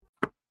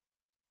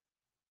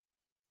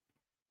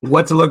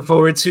What to look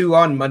forward to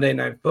on Monday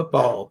Night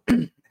Football,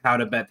 how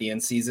to bet the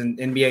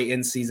NBA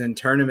in-season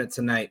tournament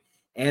tonight,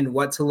 and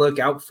what to look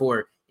out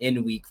for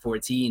in Week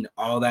 14.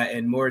 All that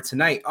and more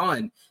tonight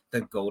on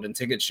the Golden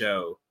Ticket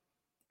Show.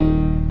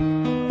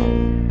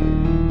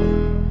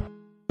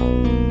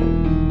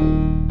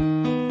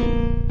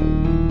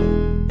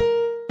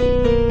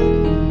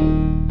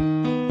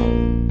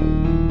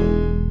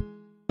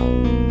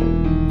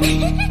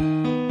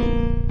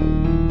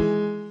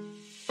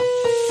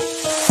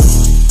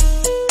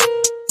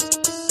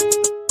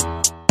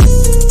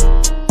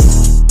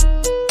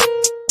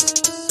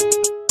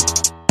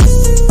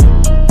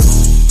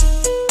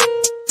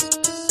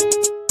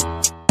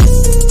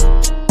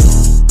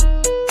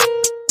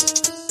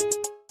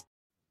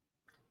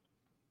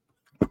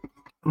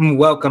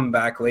 Welcome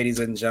back, ladies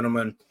and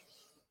gentlemen.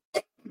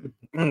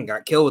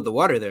 Got killed with the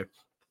water there.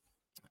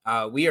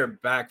 We are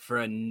back for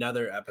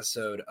another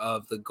episode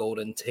of the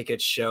Golden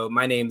Ticket Show.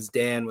 My name's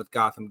Dan with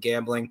Gotham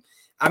Gambling.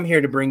 I'm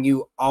here to bring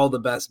you all the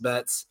best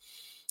bets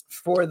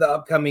for the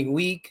upcoming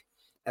week,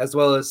 as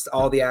well as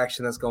all the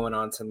action that's going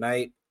on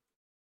tonight.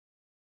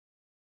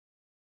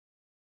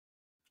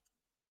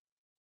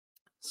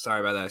 Sorry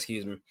about that.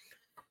 Excuse me.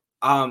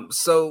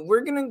 So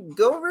we're going to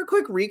go over a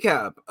quick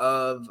recap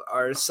of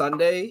our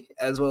Sunday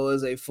as well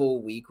as a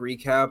full week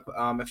recap.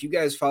 If you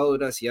guys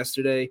followed us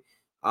yesterday,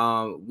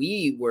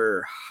 we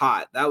were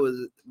hot. That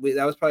was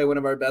probably one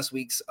of our best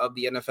weeks of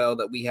the NFL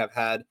that we have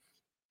had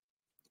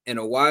in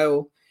a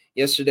while.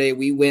 Yesterday,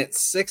 we went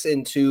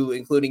 6-2,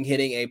 including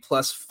hitting a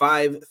plus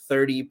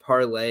 530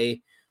 parlay.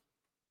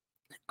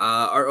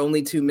 Our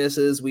only two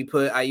misses, we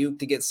put Ayuk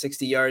to get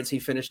 60 yards. He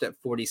finished at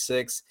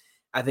 46.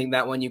 I think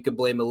that one you could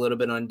blame a little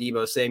bit on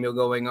Deebo Samuel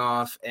going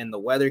off, and the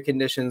weather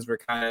conditions were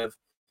kind of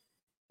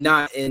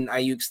not in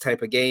Ayuk's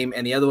type of game.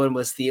 And the other one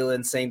was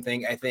Thielen, same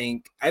thing. I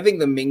think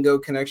the Mingo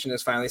connection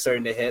is finally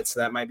starting to hit,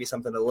 so that might be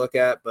something to look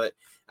at. But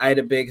I had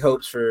a big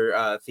hopes for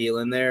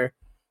Thielen there.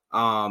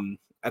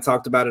 I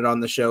talked about it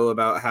on the show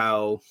about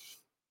how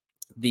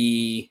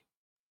the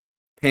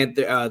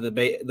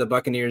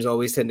Buccaneers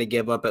always tend to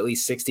give up at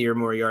least 60 or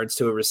more yards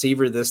to a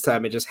receiver. This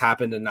time it just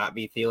happened to not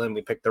be Thielen.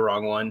 We picked the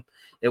wrong one.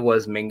 It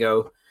was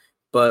Mingo.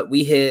 But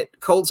we hit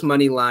Colts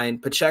money line,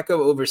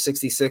 Pacheco over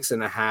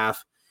 66.5,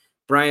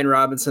 Brian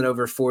Robinson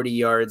over 40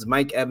 yards,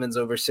 Mike Evans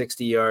over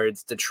 60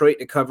 yards, Detroit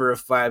to cover a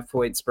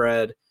 5-point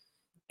spread,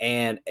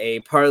 and a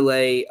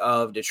parlay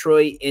of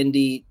Detroit,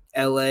 Indy,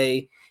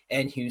 LA,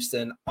 and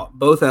Houston,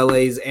 both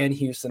LAs and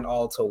Houston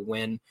all to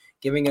win,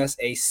 giving us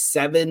a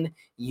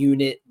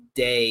 7-unit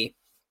day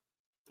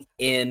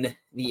in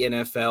the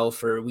NFL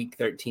for Week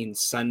 13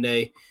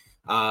 Sunday.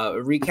 A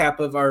recap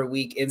of our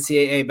week.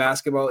 NCAA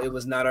basketball, it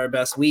was not our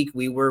best week.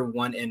 We were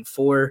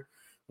 1-4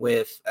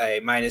 with a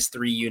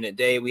 -3 unit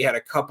day. We had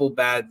a couple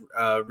bad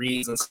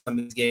reads on some of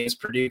these games.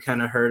 Purdue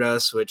kind of hurt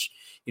us, which,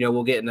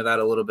 we'll get into that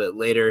a little bit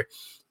later.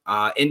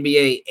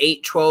 NBA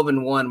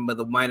 8-12-1 with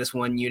a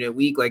 -1 unit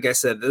week. Like I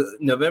said,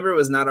 November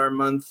was not our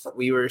month.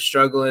 We were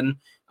struggling.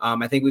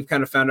 I think we've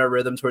kind of found our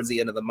rhythm towards the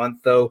end of the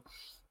month, though.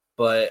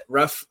 But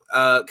rough,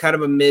 kind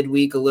of a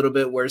midweek, a little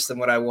bit worse than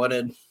what I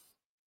wanted.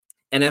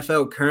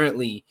 NFL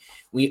currently,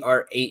 we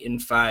are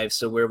 8-5.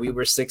 So where we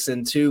were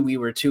 6-2, we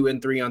were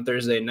 2-3 on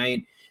Thursday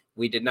night.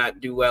 We did not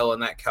do well in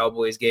that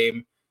Cowboys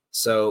game.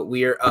 So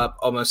we are up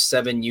almost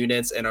 7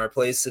 units, and our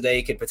plays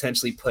today could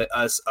potentially put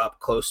us up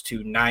close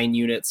to 9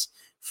 units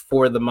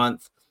for the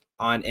month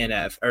on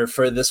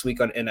for this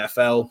week on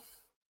NFL.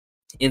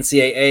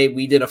 NCAA,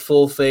 we did a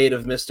full fade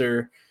of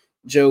Mr.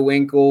 Joe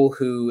Winkle,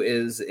 who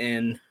is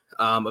in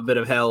a bit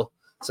of hell.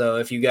 So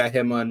if you got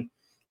him on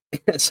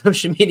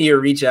social media,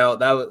 reach out.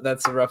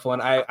 That's a rough one.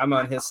 I'm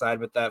on his side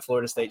with that.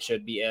 Florida State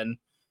should be in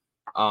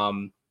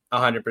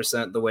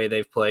 100% the way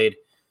they've played.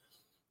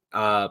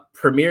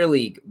 Premier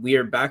League, we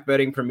are back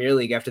betting Premier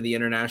League after the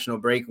international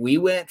break. We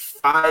went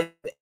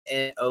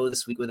 5-0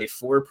 this week with a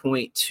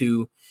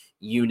 4.2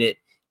 unit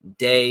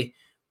day.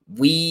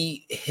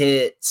 We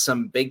hit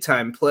some big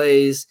time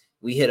plays.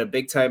 We hit a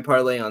big time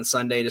parlay on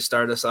Sunday to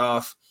start us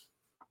off,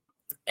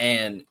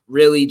 and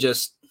really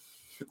just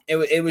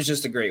it was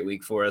just a great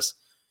week for us.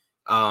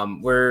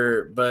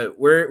 We're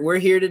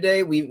here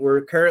today.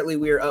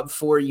 We're up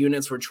 4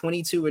 units. We're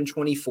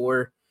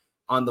 22-24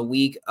 on the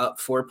week, up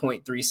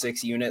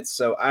 4.36 units.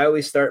 So I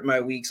always start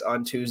my weeks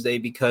on Tuesday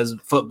because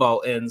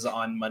football ends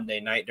on Monday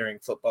night during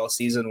football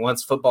season.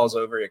 Once football's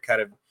over, it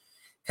kind of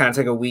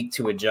take a week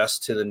to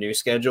adjust to the new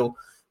schedule.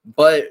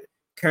 But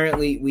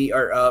currently we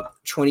are up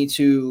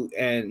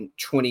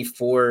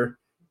 22-24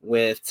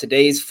 with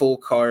today's full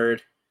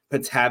card,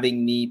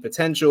 having the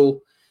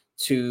potential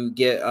to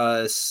get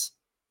us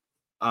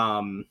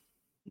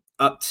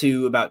up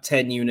to about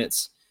 10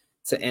 units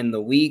to end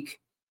the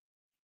week.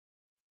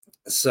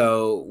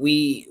 So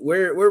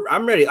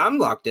I'm ready. I'm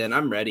locked in.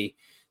 I'm ready.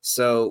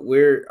 So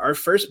our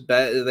first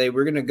bet today,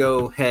 we're going to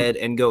go ahead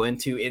and go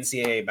into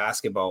NCAA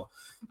basketball.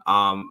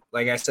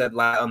 Like I said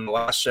on the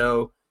last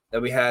show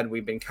that we had,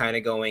 we've been kind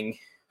of going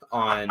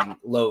on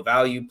low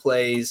value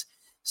plays,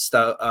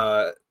 stuff,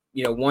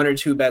 1 or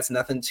 2 bets,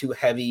 nothing too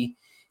heavy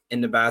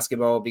into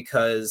basketball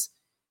because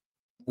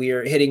we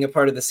are hitting a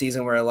part of the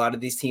season where a lot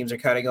of these teams are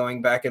kind of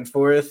going back and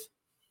forth.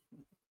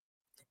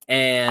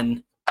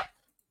 And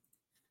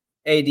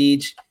hey,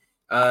 Deej,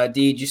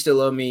 you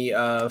still owe me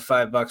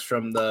 $5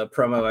 from the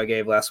promo I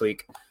gave last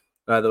week,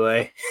 by the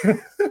way.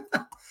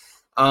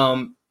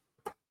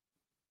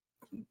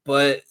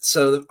 But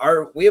so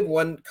we have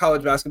one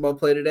college basketball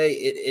play today.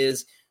 It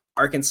is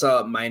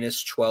Arkansas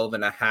minus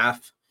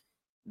 12.5.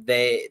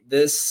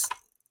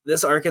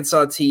 This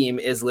Arkansas team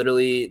is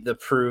literally the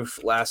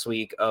proof last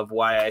week of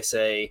why I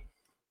say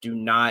do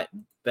not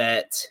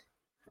bet.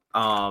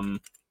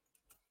 Don't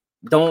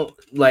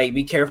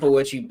be careful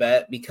what you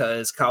bet,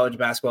 because college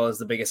basketball is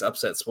the biggest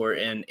upset sport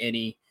in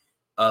any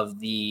of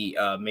the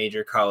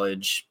major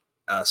college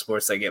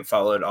sports that get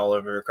followed all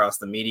over across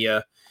the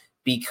media,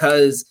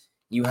 because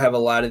you have a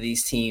lot of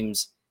these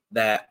teams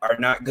that are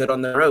not good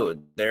on the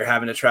road. They're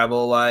having to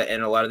travel a lot,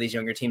 and a lot of these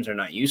younger teams are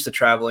not used to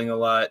traveling a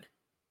lot.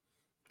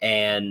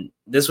 And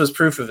this was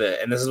proof of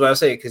it. And this is what I was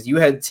saying, because you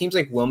had teams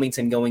like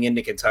Wilmington going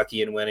into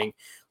Kentucky and winning.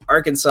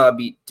 Arkansas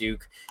beat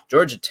Duke.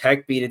 Georgia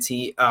Tech beat a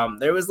team.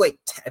 There was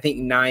I think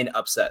 9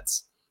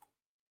 upsets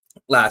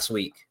last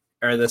week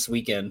or this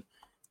weekend,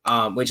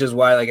 which is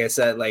why, like I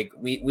said,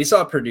 we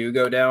saw Purdue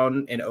go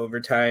down in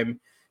overtime.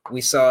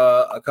 We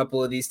saw a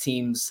couple of these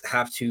teams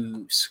have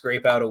to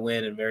scrape out a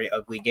win in very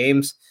ugly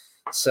games.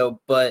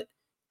 But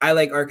I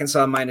like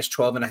Arkansas minus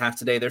 12.5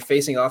 today. They're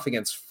facing off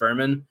against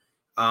Furman.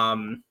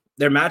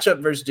 Their matchup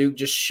versus Duke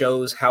just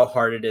shows how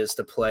hard it is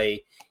to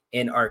play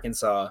in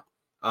Arkansas.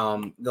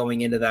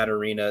 Going into that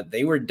arena,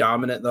 they were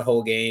dominant the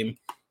whole game.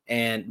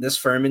 And this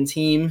Furman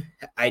team,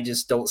 I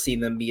just don't see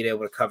them being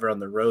able to cover on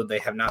the road. They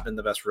have not been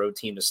the best road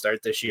team to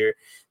start this year.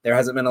 There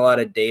hasn't been a lot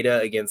of data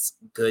against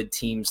good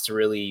teams to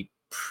really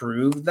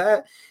prove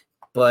that.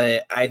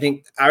 But I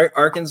think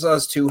Arkansas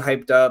is too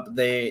hyped up.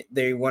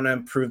 They want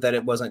to prove that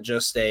it wasn't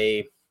just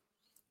a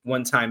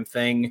one-time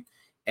thing,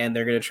 and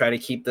they're going to try to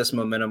keep this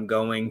momentum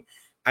going.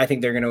 I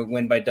think they're going to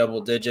win by double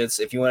digits.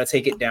 If you want to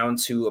take it down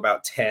to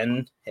about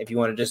 10, if you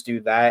want to just do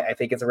that, I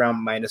think it's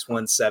around minus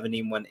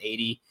 170,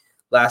 180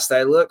 last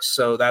I looked.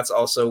 So that's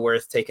also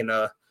worth taking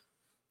a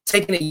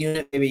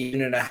unit, maybe a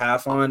unit and a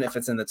half on if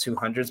it's in the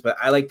 200s. But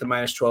I like the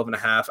minus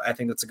 12.5. I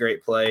think that's a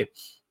great play.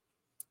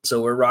 So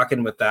we're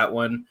rocking with that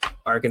one.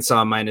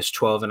 Arkansas minus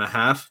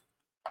 12.5.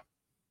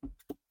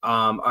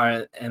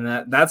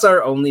 And that's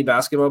our only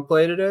basketball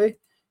play today.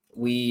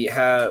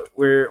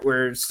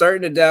 We're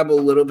starting to dabble a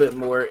little bit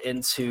more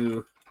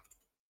into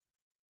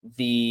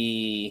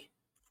the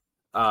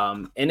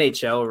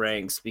NHL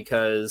ranks,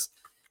 because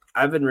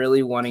I've been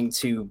really wanting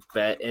to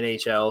bet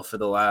NHL for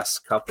the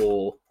last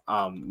couple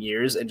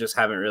years and just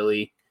haven't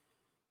really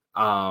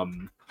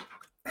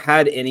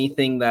had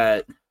anything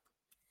that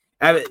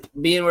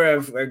being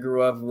where I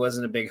grew up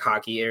wasn't a big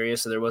hockey area,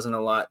 so there wasn't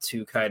a lot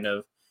to kind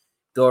of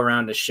go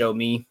around to show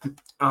me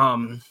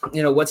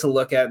what to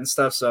look at and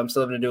stuff. So I'm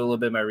still going to do a little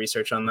bit of my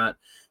research on that.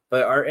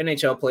 But our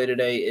NHL play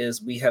today is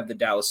we have the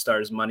Dallas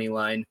Stars money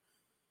line.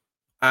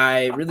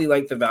 I really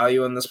like the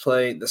value on this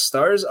play. The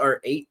Stars are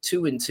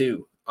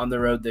 8-2-2 on the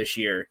road this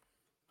year,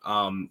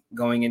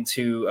 going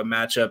into a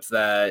matchup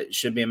that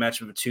should be a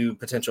matchup of 2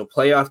 potential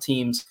playoff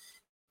teams.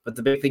 But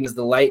the big thing is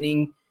the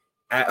Lightning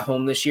at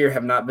home this year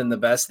have not been the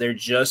best. They're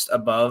just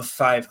above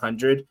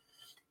 500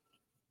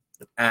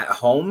 at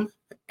home.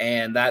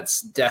 And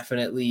that's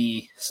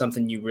definitely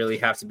something you really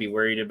have to be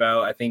worried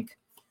about. I think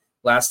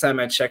last time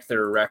I checked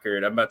their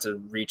record, I'm about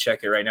to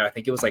recheck it right now. I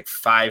think it was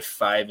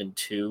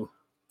 5-5-2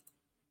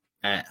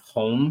 at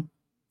home.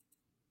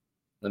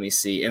 Let me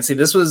see. And see,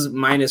 this was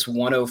minus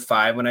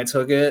 105 when I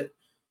took it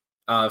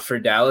for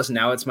Dallas.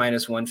 Now it's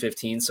minus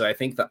 115. So I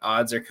think the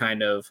odds are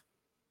kind of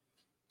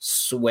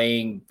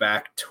swaying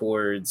back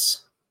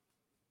towards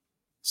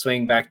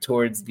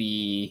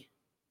the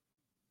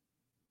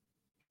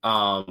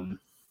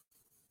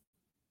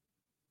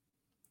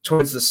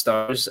towards the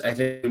Stars. I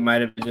think it might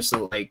have been just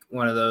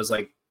one of those,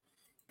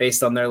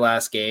 based on their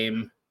last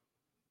game,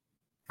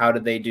 how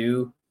did they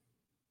do?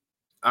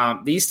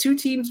 These two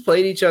teams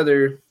played each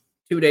other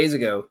 2 days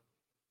ago,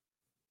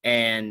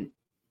 and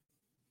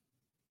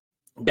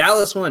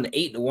Dallas won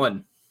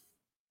 8-1.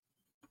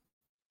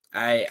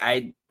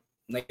 I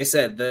like I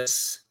said,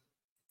 this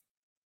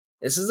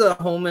is a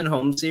home and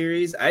home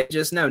series. I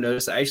just now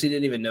noticed. I actually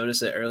didn't even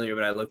notice it earlier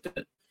when I looked at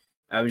it.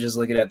 I was just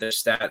looking at their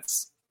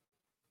stats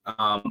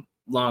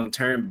long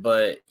term.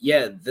 But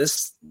yeah,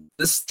 this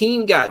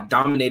team got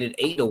dominated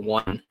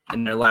 8-1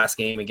 in their last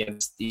game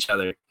against each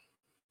other.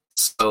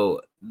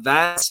 So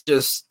that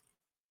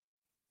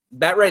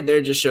right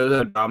there just shows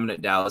how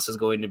dominant Dallas is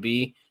going to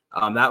be.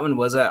 That one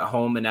was at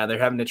home, and now they're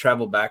having to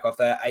travel back off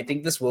that. I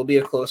think this will be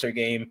a closer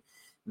game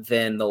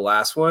than the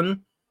last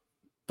one,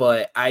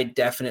 but I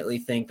definitely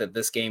think that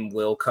this game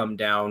will come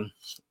down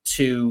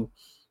to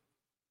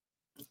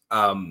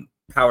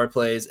power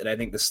plays, and I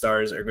think the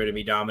Stars are going to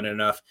be dominant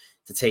enough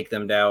to take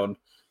them down.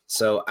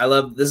 So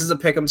this is a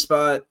pick'em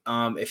spot.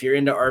 If you're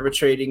into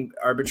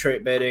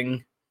arbitrate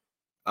betting,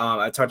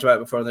 I talked about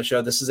it before on the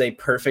show. This is a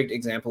perfect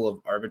example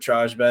of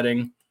arbitrage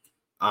betting.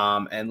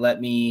 And let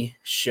me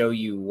show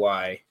you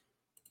why.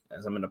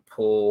 as I'm going to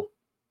pull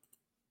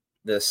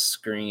this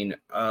screen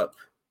up.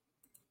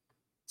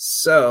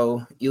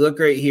 So you look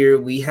right here.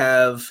 We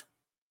have,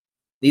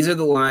 these are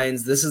the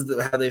lines. This is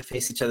how they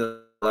face each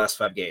other the last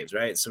 5 games,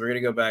 right? So we're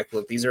going to go back.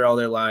 Look, these are all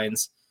their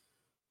lines.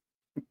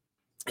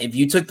 If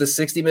you took the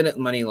 60-minute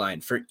money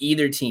line for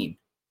either team,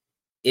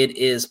 it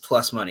is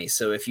plus money.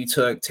 So if you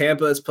took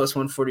Tampa, it's plus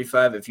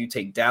 145. If you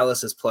take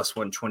Dallas, it's plus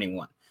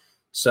 121.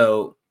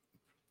 So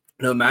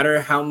no matter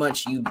how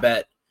much you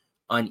bet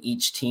on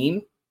each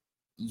team,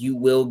 you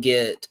will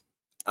get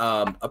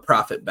a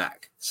profit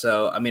back.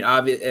 So, I mean,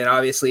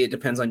 obviously it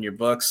depends on your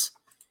books.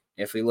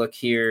 If we look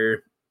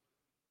here,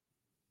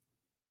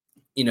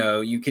 you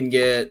know, you can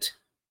get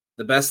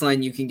the best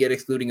line you can get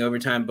excluding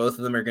overtime. Both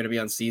of them are going to be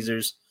on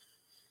Caesars.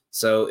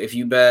 So if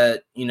you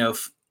bet, you know,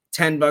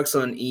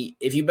 $10 on each,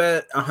 if you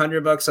bet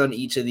 $100 on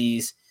each of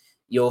these,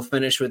 you'll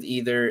finish with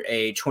either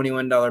a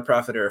 $21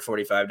 profit or a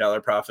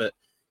 $45 profit.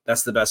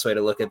 That's the best way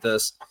to look at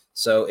this.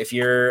 So if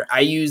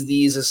I use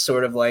these as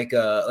sort of like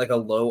a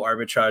low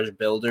arbitrage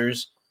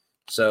builders.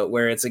 So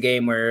where it's a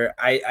game where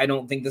I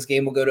don't think this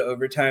game will go to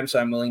overtime, so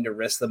I'm willing to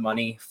risk the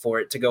money for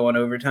it to go on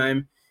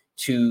overtime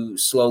to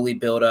slowly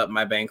build up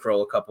my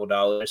bankroll a couple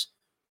dollars.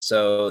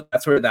 So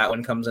that's where that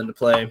one comes into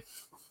play.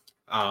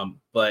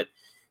 But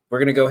we're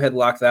going to go ahead and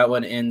lock that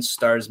one in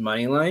Stars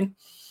money line.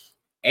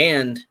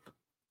 And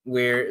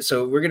we're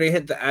going to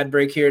hit the ad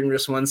break here in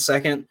just 1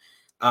 second.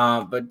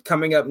 But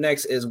coming up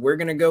next is we're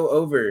going to go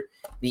over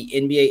the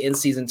NBA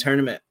in-season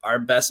tournament, our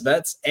best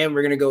bets, and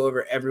we're going to go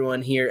over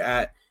everyone here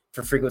at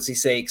For Frequency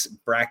Sake's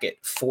bracket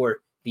for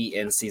the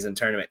in-season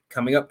tournament.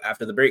 Coming up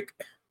after the break.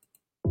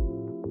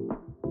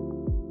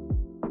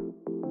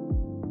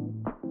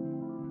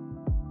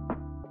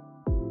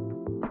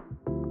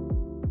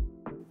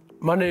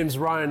 My name's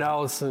Ryan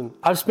Allison.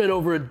 I've spent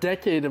over a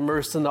decade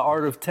immersed in the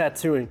art of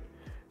tattooing.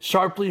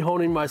 Sharply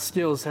honing my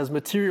skills has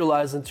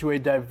materialized into a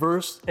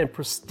diverse and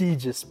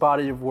prestigious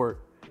body of work.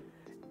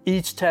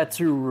 Each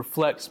tattoo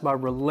reflects my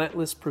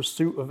relentless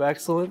pursuit of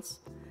excellence,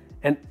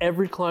 and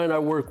every client I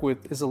work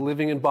with is a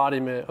living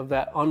embodiment of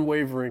that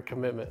unwavering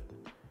commitment.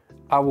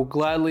 I will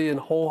gladly and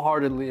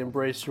wholeheartedly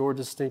embrace your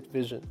distinct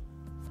vision.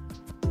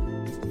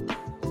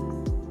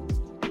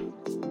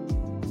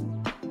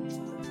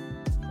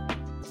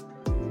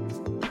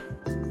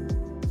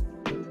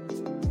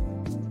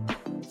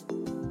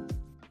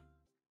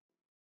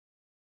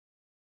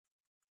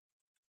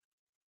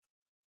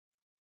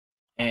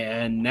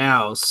 And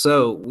now,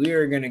 so we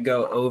are going to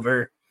go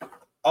over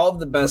all of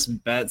the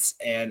best bets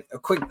and a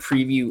quick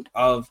preview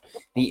of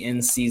the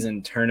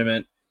in-season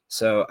tournament.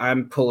 So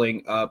I'm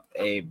pulling up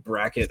a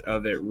bracket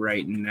of it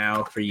right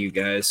now for you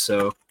guys.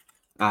 So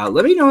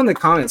let me know in the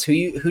comments who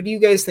do you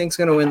guys think is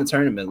going to win the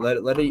tournament.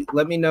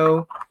 Let me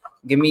know.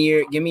 Give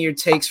me your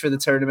takes for the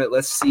tournament.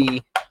 Let's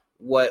see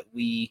what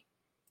we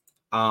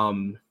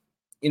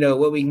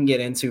what we can get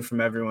into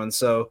from everyone.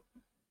 So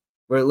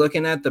we're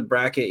looking at the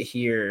bracket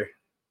here.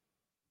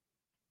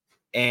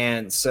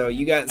 And so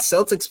you got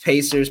Celtics,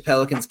 Pacers,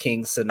 Pelicans,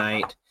 Kings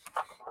tonight.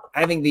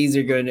 I think these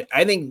are good.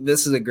 I think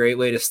this is a great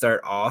way to start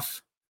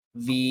off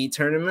the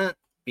tournament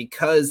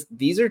because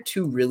these are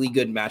two really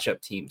good matchup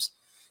teams.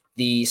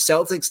 The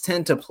Celtics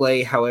tend to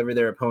play however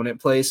their opponent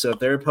plays. So if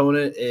their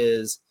opponent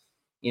is,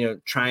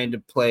 trying to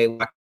play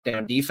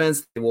lockdown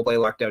defense, they will play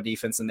lockdown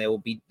defense and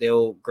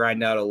they'll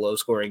grind out a low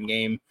scoring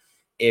game.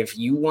 If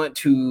you want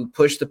to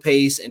push the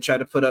pace and try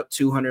to put up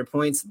 200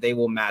 points, they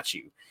will match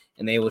you.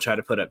 And they will try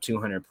to put up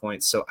 200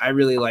 points. So I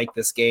really like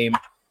this game.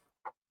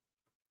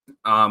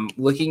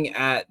 Looking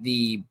at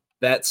the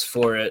bets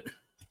for it,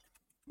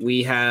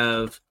 we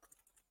have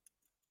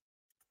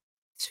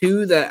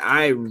two that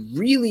I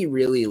really,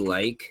 really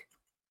like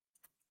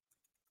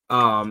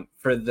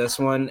for this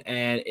one.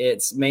 And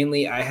it's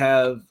mainly it's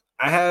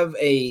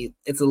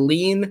a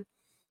lean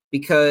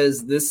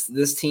because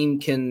this team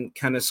can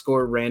kind of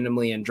score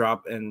randomly and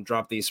drop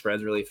these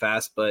spreads really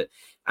fast. But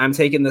I'm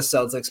taking the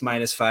Celtics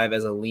 -5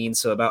 as a lean,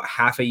 so about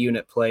half a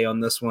unit play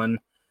on this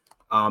one.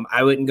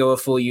 I wouldn't go a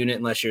full unit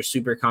unless you're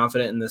super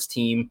confident in this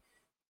team.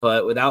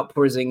 But without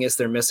Porzingis,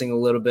 they're missing a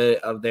little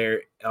bit of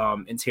their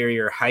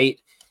interior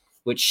height,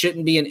 which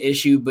shouldn't be an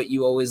issue, but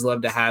you always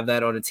love to have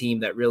that on a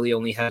team that really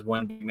only has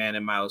one big man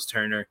in Miles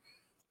Turner.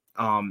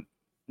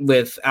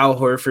 With Al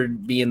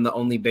Horford being the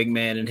only big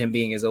man and him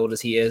being as old as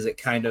he is, it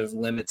kind of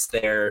limits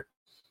their –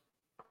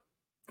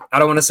 I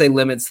don't want to say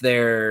limits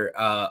their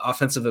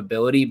offensive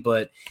ability,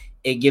 but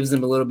it gives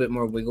them a little bit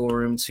more wiggle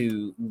room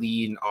to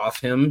lean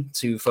off him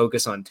to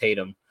focus on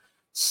Tatum.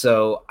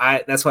 So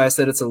that's why I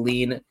said it's a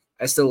lean.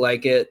 I still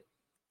like it.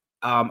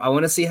 I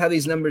want to see how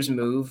these numbers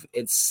move.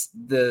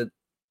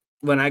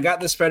 When I got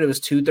the spread, it was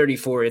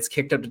 234. It's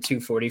kicked up to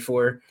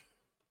 244.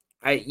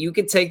 You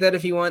could take that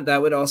if you want.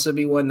 That would also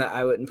be one that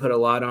I wouldn't put a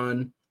lot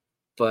on.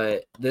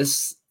 But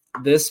this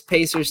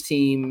Pacers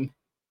team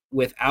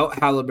without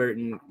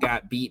Halliburton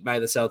got beat by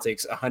the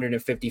Celtics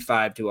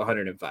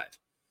 155-105.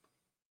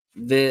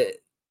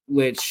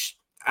 Which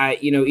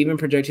even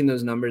projecting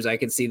those numbers, I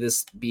could see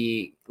this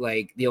be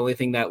like the only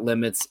thing that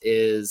limits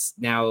is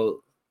now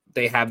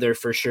they have their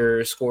for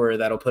sure scorer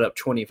that'll put up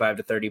 25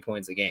 to 30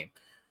 points a game,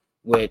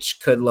 which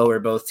could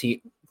lower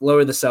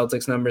lower the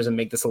Celtics numbers and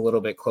make this a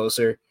little bit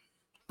closer.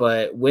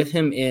 But with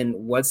him in,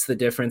 what's the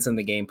difference in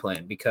the game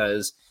plan?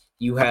 Because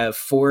you have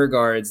 4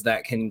 guards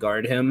that can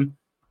guard him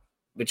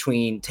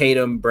between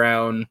Tatum,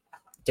 Brown,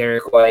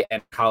 Derek White,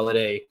 and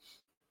Holiday.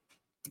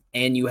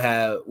 And you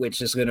have,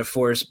 which is going to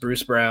force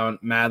Bruce Brown,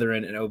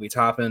 Mathurin, and Obi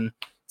Toppin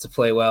to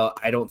play well.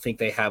 I don't think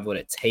they have what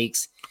it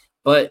takes.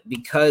 But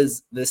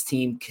because this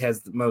team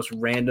has the most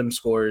random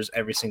scores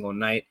every single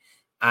night,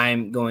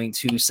 I'm going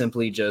to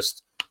simply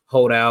just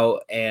hold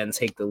out and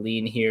take the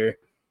lean here.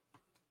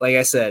 Like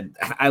I said,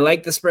 I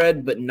like the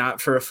spread, but not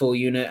for a full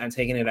unit. I'm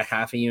taking it a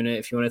half a unit.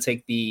 If you want to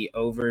take the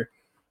over,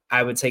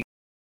 I would take.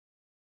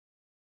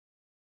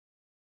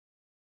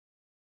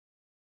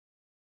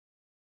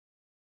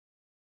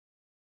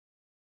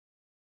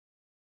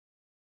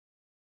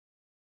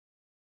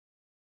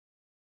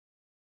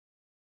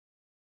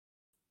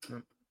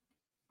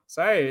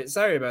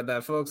 Sorry about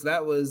that, folks.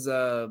 That was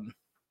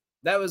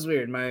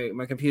weird.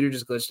 My computer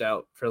just glitched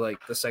out for like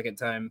the second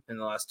time in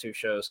the last 2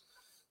 shows.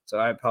 So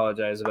I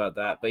apologize about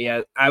that. But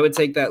yeah, I would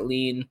take that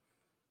lean.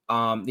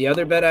 The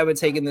other bet I would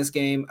take in this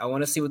game, I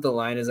want to see what the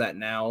line is at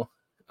now.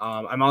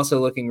 I'm also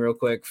looking real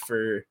quick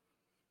for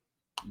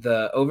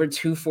the over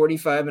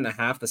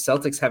 245.5. The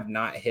Celtics have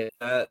not hit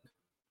that.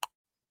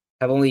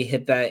 Have only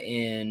hit that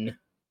in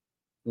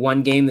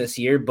 1 game this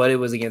year, but it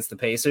was against the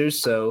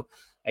Pacers. So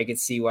I could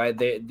see why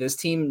this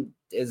team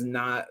is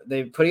not.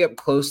 They're putting up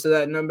close to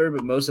that number,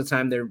 but most of the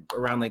time they're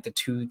around like the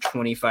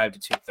 225 to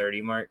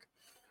 230 mark.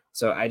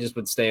 So I just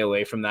would stay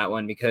away from that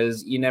one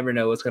because you never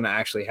know what's going to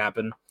actually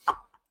happen.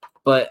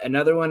 But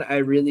another one I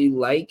really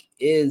like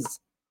is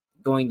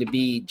going to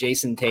be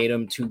Jason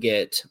Tatum to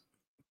get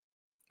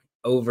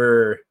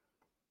over.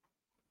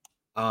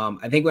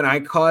 I think when I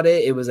caught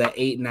it, it was at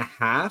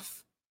 8.5.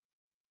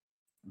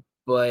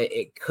 But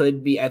it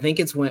could be. I think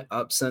it's went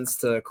up since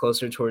to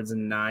closer towards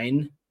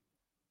 9.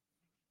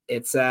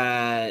 It's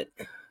at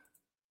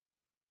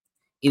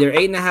either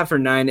 8.5 or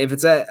 9. If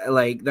it's at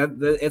like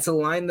that, it's a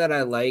line that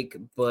I like,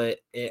 but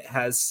it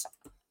has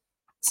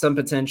some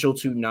potential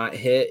to not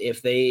hit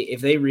if they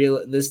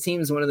this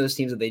team is one of those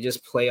teams that they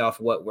just play off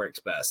what works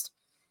best.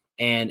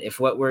 And if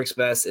what works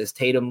best is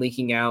Tatum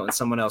leaking out and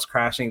someone else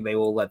crashing, they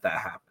will let that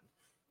happen.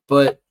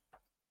 But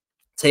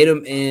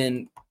Tatum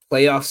in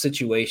playoff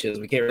situations,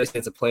 we can't really say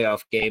it's a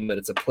playoff game, but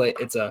it's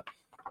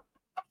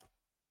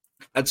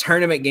a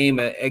tournament game,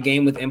 a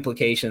game with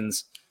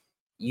implications,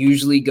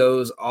 usually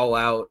goes all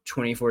out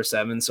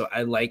 24/7. So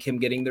I like him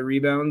getting the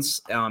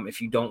rebounds.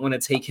 If you don't want to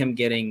take him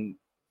getting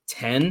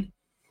 10,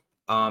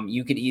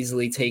 you could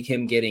easily take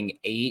him getting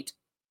 8,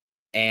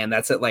 and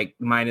that's at like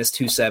minus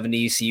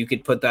 270. So you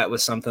could put that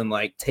with something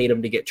like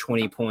Tatum to get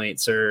 20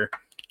 points, or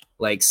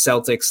like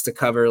Celtics to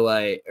cover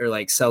like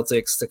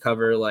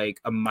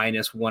a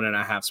minus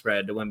 1.5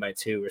 spread to win by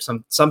 2, or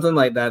something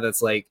like that.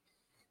 That's like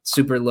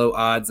super low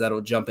odds.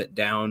 That'll jump it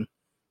down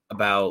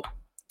about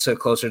to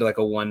closer to like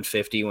a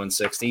 150,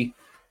 160.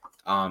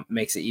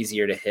 Makes it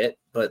easier to hit.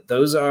 But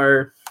those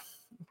are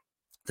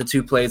the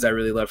 2 plays I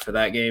really love for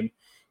that game.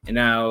 And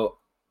now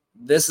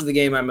this is the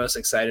game I'm most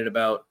excited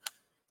about.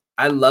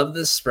 I love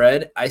this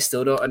spread. I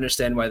still don't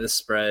understand why this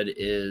spread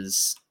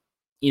is,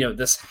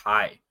 this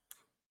high.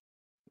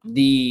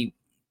 The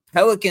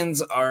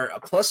Pelicans are a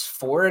plus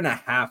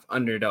 4.5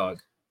 underdog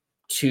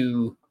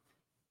to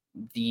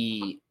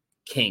the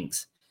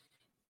Kings.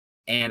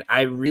 And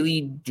I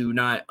really do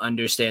not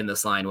understand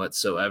this line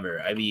whatsoever.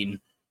 I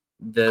mean,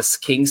 this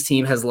Kings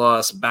team has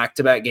lost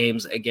back-to-back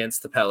games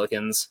against the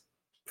Pelicans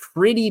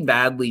pretty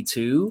badly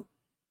too.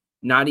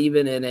 Not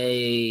even in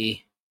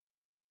a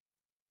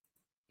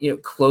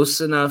close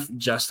enough,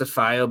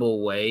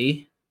 justifiable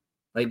way.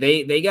 Like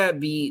they got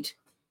beat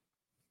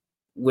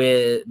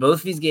with both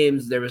of these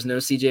games. There was no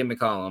CJ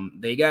McCollum.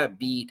 They got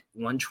beat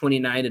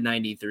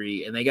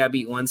 129-93, and they got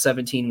beat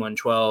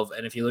 117-112.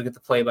 And if you look at the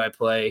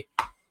play-by-play,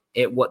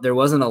 there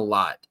wasn't a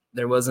lot.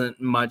 There wasn't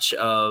much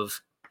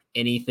of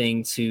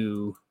anything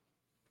to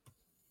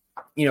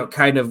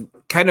kind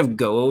of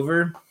go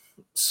over.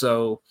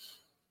 So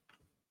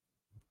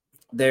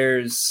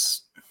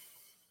there's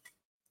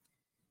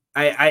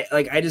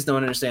I just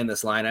don't understand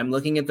this line. I'm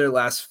looking at their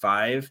last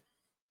 5,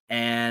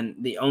 and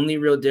the only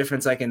real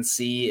difference I can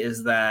see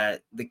is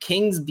that the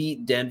Kings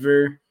beat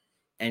Denver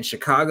and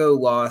Chicago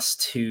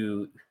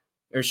beat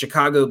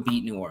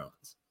New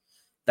Orleans.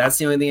 That's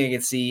the only thing I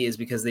can see, is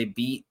because they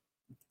beat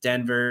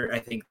Denver. I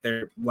think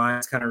their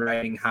line's kind of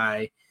riding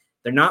high.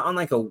 They're not on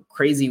like a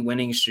crazy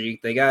winning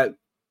streak. They got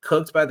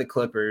cooked by the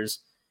Clippers.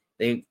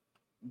 They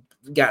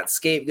got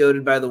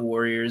scapegoated by the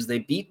Warriors. They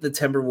beat the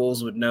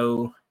Timberwolves with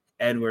no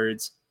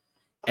Edwards.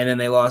 And then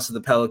they lost to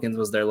the Pelicans,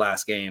 was their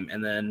last game.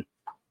 And then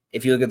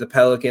if you look at the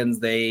Pelicans,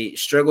 they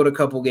struggled a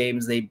couple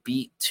games. They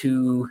beat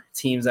 2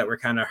 teams that were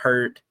kind of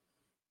hurt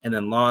and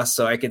then lost.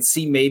 So I could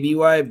see maybe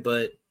why,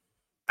 but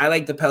I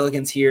like the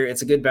Pelicans here.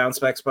 It's a good bounce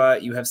back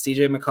spot. You have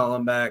CJ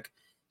McCollum back.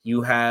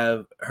 You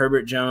have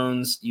Herbert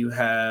Jones. You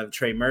have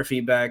Trey Murphy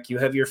back. You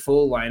have your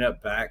full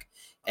lineup back.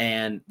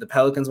 And the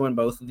Pelicans won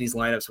both of these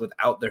lineups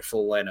without their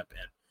full lineup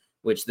in,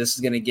 which this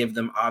is going to give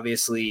them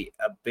obviously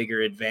a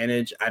bigger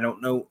advantage. I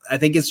don't know. I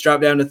think it's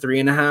dropped down to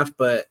 3.5,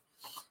 but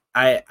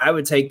I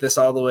would take this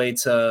all the way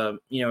to,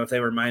 if they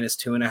were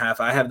 -2.5,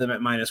 I have them at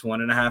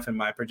 -1.5 in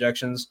my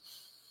projections.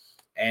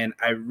 And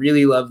I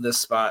really love this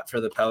spot for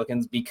the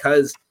Pelicans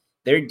because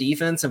their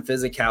defense and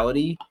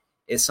physicality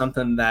is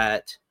something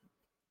that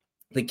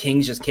the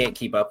Kings just can't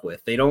keep up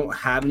with. They don't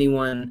have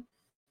anyone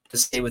to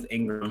stay with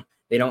Ingram.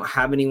 They don't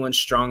have anyone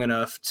strong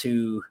enough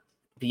to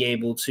be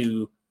able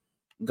to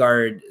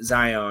guard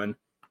Zion.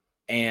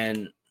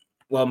 And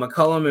while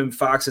McCollum and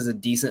Fox is a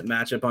decent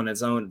matchup on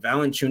its own,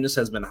 Valanciunas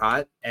has been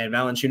hot, and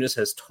Valanciunas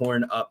has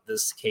torn up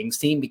this Kings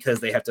team because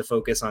they have to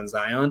focus on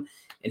Zion,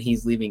 and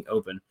he's leaving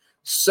open.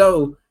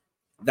 So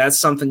that's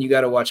something you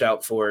got to watch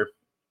out for.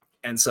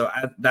 And so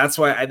that's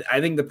why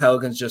I think the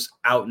Pelicans just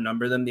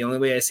outnumber them. The only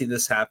way I see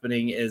this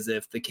happening is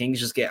if the Kings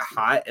just get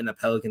hot and the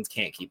Pelicans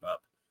can't keep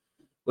up,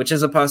 which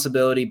is a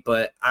possibility,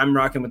 but I'm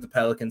rocking with the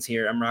Pelicans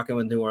here. I'm rocking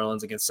with New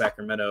Orleans against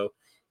Sacramento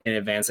and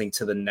advancing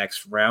to the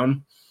next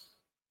round.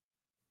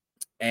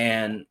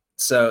 And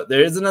so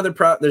there's another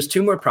prop. There's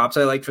two more props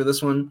I like for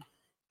this one.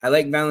 I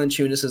like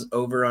Valanciunas'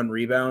 over on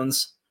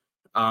rebounds.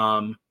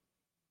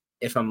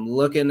 If I'm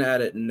looking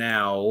at it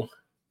now,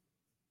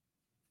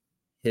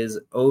 his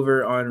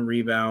over on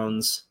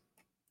rebounds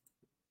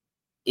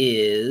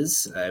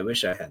is, I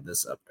wish I had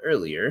this up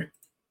earlier.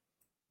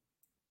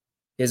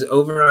 His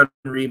over on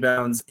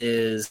rebounds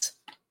is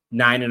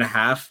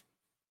 9.5.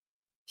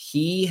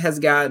 He has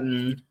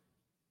gotten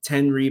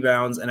 10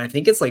 rebounds, and I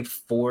think it's like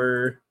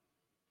 4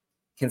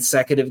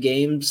 consecutive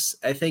games.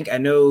 I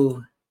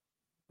know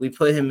we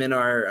put him in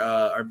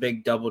our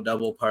big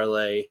double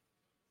parlay,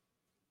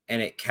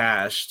 and it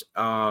cashed.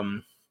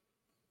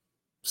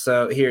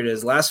 So here it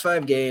is. Last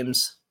 5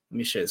 games. Let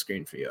me share the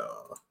screen for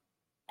y'all.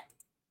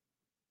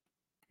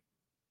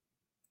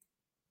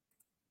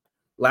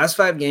 Last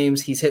 5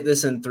 games, he's hit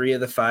this in 3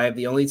 of the 5.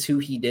 The only 2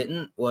 he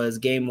didn't was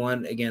game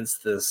 1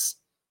 against this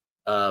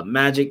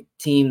Magic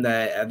team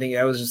that I think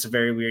that was just a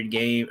very weird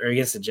game, or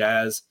against the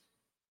Jazz.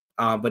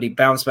 But he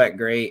bounced back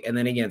great. And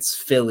then against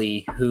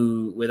Philly,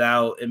 who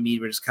without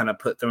Embiid were just kind of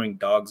throwing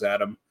dogs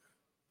at him.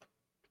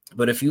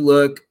 But if you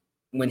look,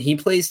 when he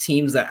plays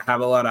teams that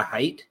have a lot of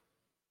height,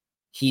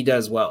 he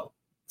does well.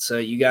 So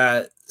you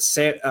got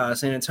San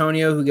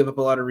Antonio, who give up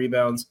a lot of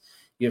rebounds.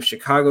 You have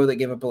Chicago that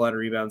give up a lot of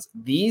rebounds.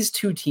 These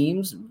 2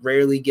 teams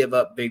rarely give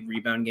up big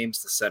rebound games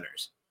to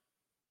centers.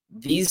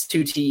 These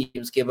 2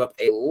 teams give up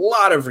a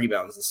lot of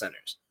rebounds to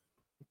centers.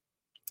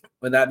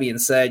 With that being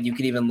said, you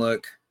could even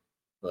look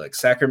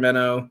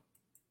Sacramento.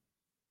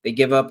 They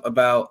give up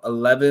about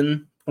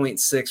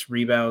 11.6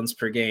 rebounds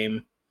per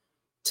game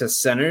to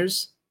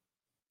centers.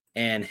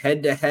 And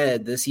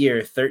head-to-head this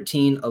year,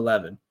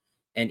 13-11.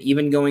 And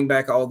even going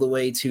back all the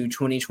way to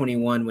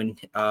 2021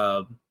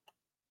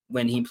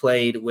 when he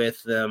played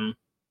with them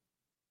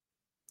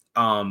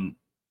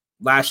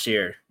last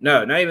year.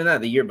 No, not even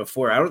that, the year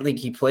before. I don't think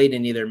he played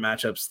in either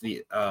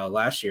matchups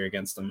last year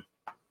against them,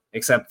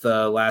 except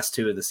the last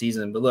 2 of the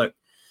season. But look,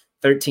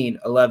 13,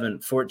 11,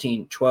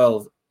 14,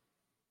 12,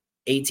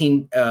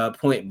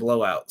 18-point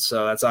blowout.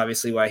 So that's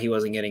obviously why he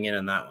wasn't getting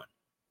in that one.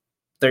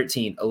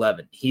 13,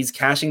 11. He's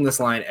cashing this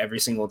line every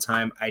single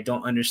time. I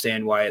don't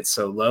understand why it's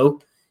so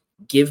low.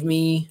 Give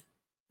me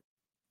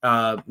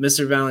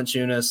Mr.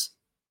 Valanciunas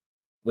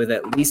with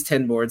at least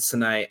 10 boards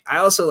tonight. I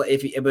also,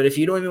 if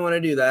you don't even want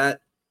to do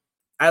that,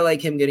 I like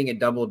him getting a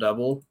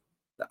double-double.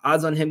 The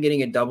odds on him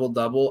getting a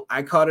double-double,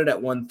 I caught it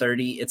at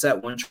 130. It's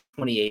at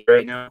 128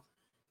 right now.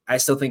 I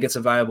still think it's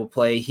a viable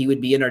play. He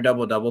would be in our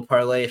double-double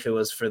parlay if it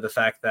was for the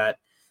fact that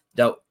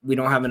we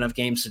don't have enough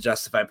games to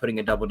justify putting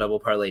a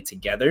double-double parlay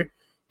together.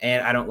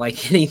 And I don't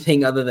like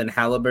anything other than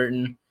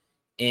Halliburton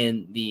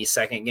in the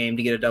second game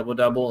to get a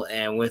double-double.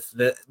 And with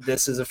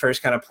this is the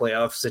first kind of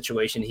playoff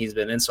situation he's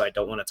been in, so I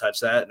don't want to touch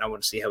that, and I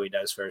want to see how he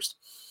does first.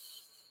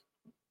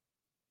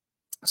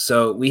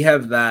 So we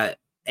have that.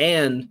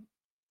 And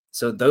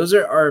so those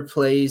are our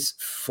plays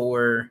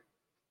for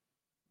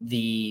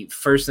the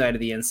first night of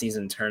the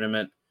in-season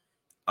tournament.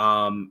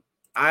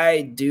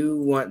 I do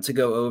want to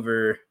go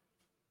over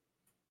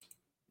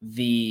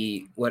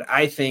what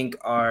I think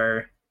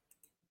are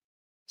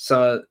 –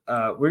 so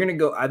we're going to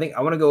go – I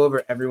want to go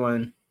over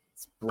everyone's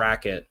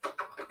bracket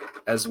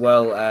as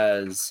well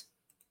as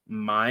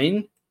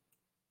mine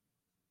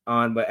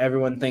on what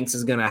everyone thinks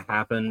is going to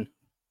happen. Let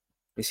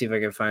me see if I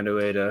can find a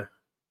way to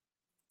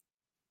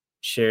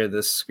share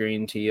this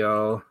screen to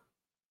y'all.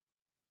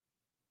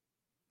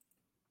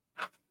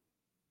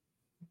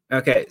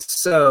 Okay,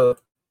 so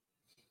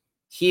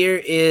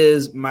here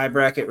is my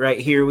bracket right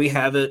here. We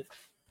have it.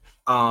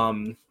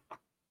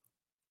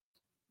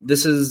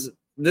 This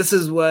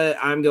is what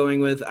I'm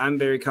going with. I'm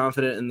very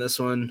confident in this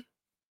one.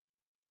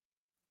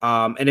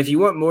 And if you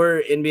want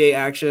more NBA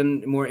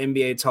action, more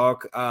NBA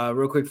talk,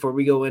 real quick before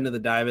we go into the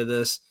dive of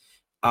this,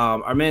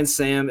 our man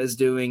Sam is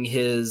doing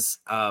his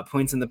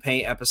Points in the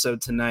Paint episode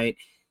tonight.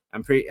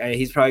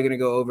 He's probably going to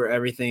go over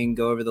everything,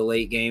 go over the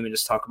late game, and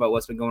just talk about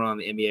what's been going on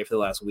in the NBA for the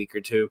last week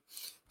or two.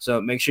 So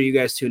make sure you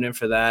guys tune in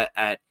for that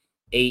at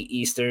 8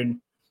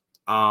 Eastern.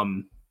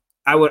 I'm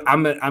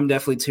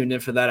definitely tuned in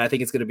for that. I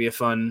think it's going to be a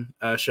fun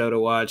show to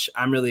watch.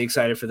 I'm really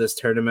excited for this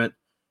tournament.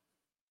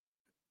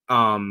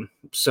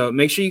 So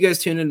make sure you guys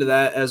tune into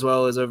that as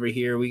well as over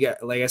here. We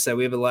got, like I said,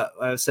 we have a lot.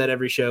 I've said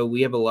every show,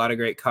 we have a lot of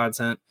great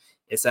content.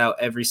 It's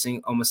out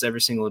almost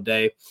every single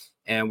day,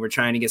 and we're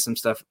trying to get some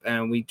stuff,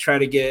 and we try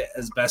to get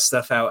as best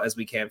stuff out as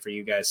we can for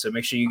you guys. So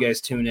make sure you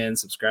guys tune in,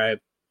 subscribe.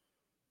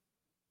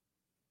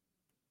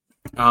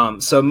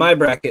 So my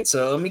bracket.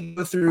 So let me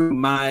go through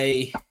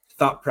my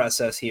thought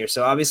process here.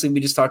 So obviously we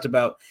just talked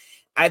about,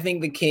 I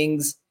think the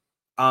Kings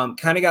kind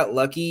of got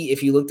lucky.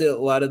 If you looked at a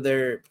lot of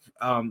their,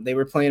 they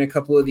were playing a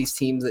couple of these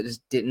teams that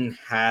just didn't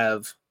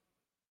have,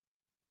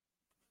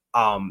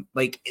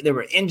 like there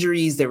were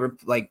injuries, there were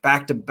like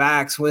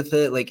back-to-backs with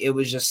it. Like it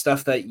was just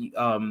stuff that,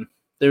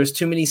 there was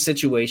too many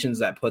situations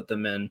that put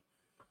them in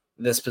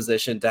this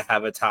position to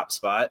have a top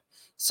spot.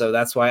 So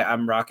that's why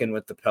I'm rocking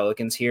with the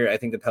Pelicans here. I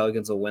think the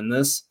Pelicans will win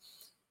this.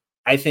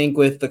 I think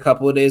with a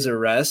couple of days of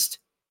rest,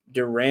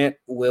 Durant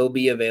will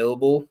be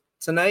available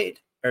tonight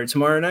or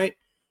tomorrow night.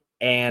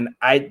 And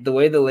the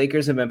way the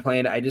Lakers have been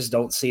playing, I just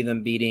don't see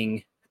them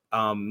beating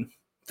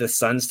the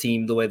Suns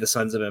team the way the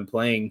Suns have been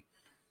playing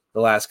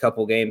the last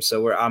couple games.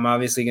 So I'm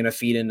obviously going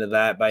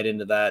to bite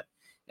into that,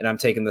 and I'm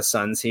taking the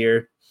Suns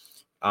here.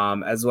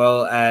 As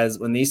well as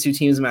when these two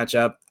teams match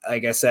up,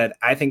 like I said,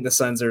 I think the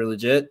Suns are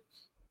legit.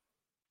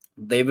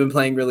 They've been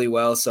playing really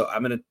well, so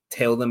I'm going to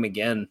tail them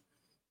again.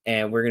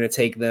 And we're going to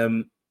take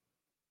them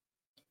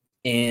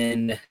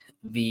in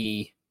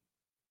the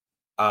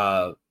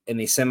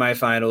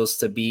semifinals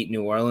to beat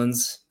New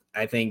Orleans.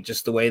 I think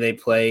just the way they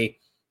play,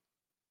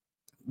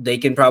 they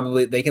can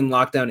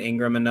lock down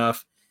Ingram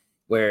enough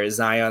where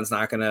Zion's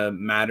not going to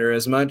matter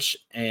as much,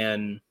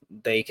 and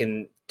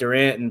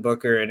Durant and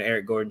Booker and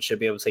Eric Gordon should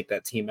be able to take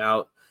that team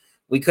out.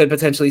 We could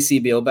potentially see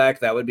Beal back.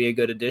 That would be a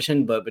good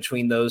addition, but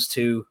between those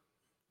two,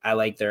 I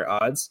like their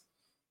odds.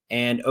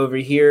 And over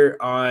here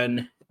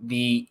on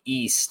the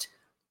East,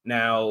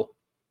 now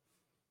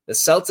the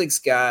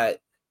Celtics got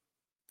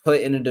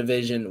put in a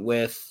division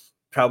with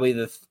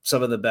probably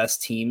some of the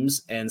best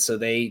teams, and so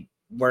they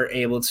weren't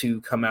able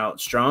to come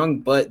out strong,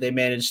 but they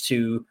managed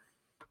to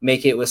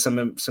make it with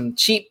some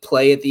cheap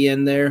play at the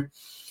end there.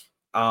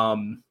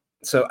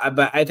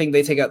 But I think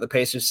they take out the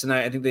Pacers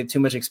tonight. I think they have too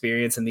much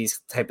experience in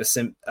these type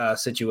of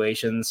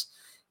situations,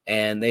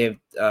 and they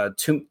have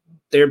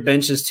their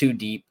bench is too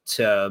deep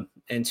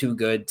and too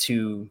good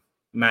to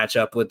match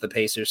up with the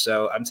Pacers.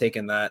 So I'm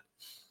taking that.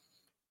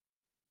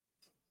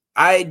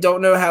 I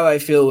don't know how I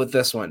feel with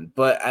this one,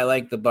 but I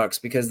like the Bucks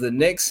because the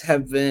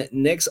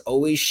Knicks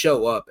always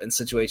show up in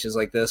situations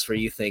like this where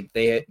you think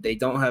they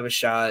don't have a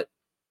shot.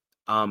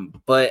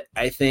 But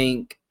I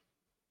think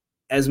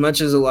as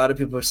much as a lot of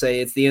people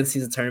say it's the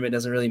in-season tournament,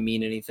 doesn't really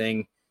mean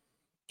anything.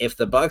 If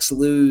the Bucks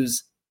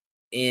lose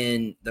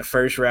in the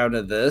first round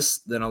of this,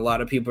 then a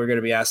lot of people are going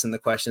to be asking the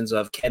questions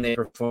of, can they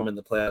perform in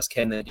the playoffs?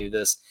 Can they do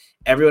this?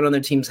 Everyone on their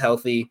team's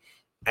healthy.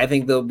 I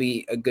think they'll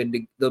be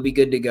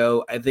good to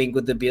go. I think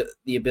with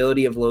the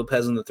ability of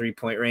Lopez in the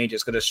 3-point range,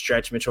 it's going to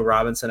stretch Mitchell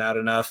Robinson out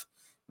enough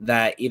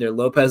that either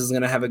Lopez is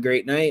going to have a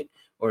great night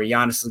or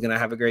Giannis is going to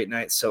have a great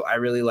night. So I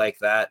really like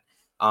that.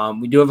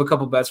 We do have a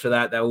couple bets for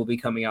that will be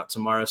coming out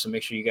tomorrow, so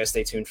make sure you guys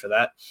stay tuned for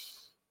that.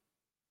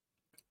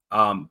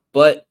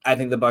 But I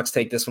think the Bucks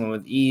take this one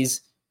with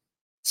ease.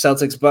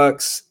 Celtics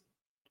Bucks,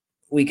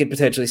 we could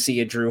potentially see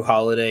a Drew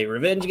Holiday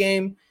revenge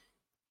game.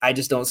 I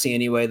just don't see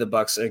any way the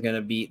Bucks are going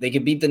to beat. They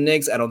could beat the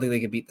Knicks. I don't think they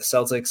could beat the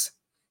Celtics.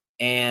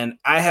 And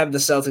I have the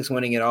Celtics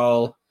winning it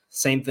all.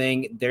 Same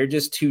thing. They're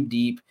just too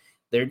deep.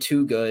 They're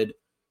too good.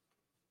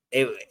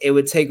 It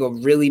would take a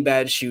really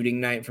bad shooting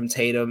night from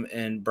Tatum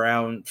and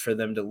Brown for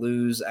them to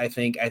lose. I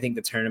think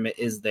the tournament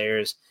is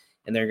theirs,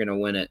 and they're going to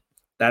win it.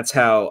 That's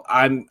how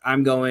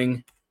I'm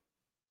going.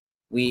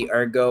 We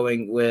are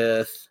going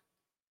with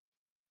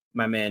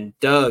my man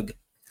Doug.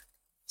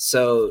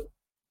 So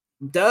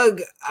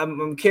Doug,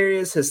 I'm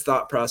curious his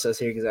thought process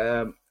here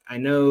because I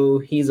know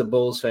he's a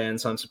Bulls fan,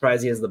 so I'm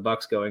surprised he has the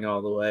Bucks going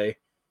all the way.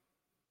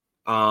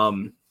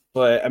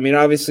 But I mean,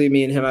 obviously,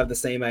 me and him have the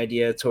same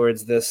idea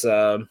towards this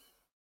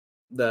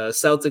the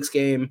Celtics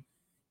game.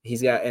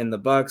 He's got in the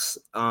Bucks.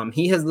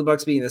 He has the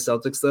Bucks beating the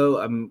Celtics though.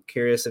 I'm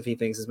curious if he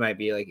thinks this might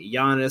be like a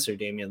Giannis or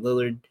Damian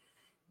Lillard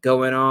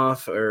going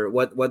off, or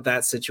what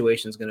that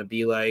situation is going to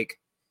be like.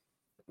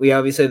 We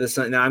obviously the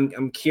Sun. Now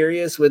I'm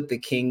curious with the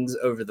Kings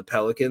over the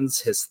Pelicans,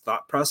 his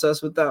thought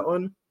process with that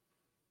one.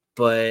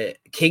 But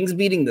Kings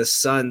beating the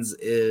Suns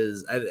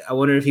is, I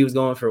wonder if he was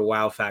going for a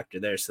wow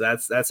factor there. So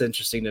that's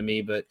interesting to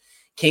me. But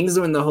Kings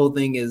doing the whole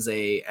thing is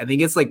I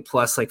think it's like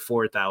plus like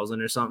 4,000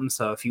 or something.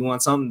 So if you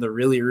want something to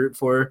really root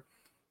for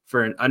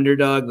an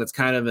underdog that's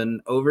kind of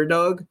an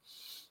overdog,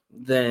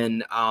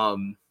 then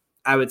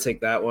I would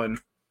take that one.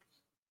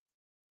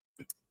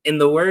 In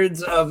the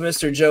words of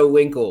Mr. Joe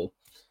Winkle,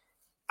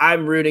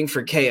 I'm rooting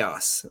for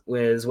chaos,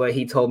 was what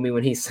he told me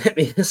when he sent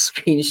me the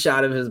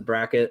screenshot of his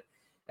bracket.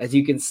 As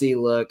you can see,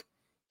 look,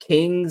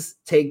 Kings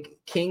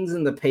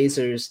and the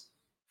Pacers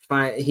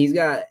fine. He's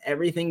got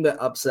everything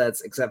but upsets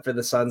except for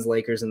the Suns,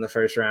 Lakers in the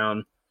first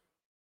round,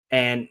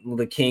 and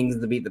the Kings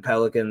to beat the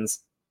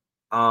Pelicans.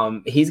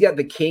 He's got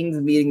the Kings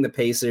beating the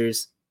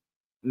Pacers.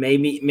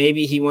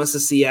 Maybe he wants to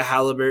see a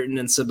Halliburton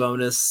and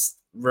Sabonis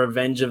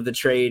revenge of the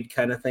trade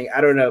kind of thing. I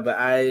don't know, but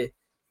a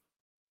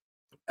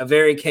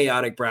very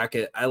chaotic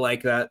bracket. I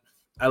like that.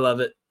 I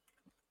love it.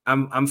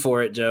 I'm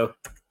for it, Joe.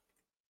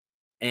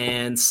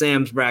 And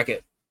Sam's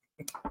bracket.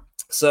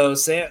 So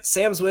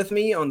Sam's with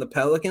me on the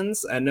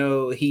Pelicans. I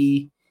know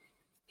he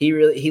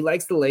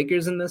likes the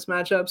Lakers in this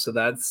matchup, so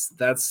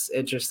that's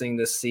interesting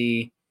to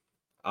see.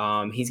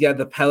 He's got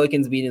the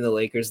Pelicans beating the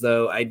Lakers,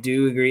 though. I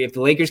do agree. If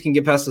the Lakers can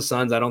get past the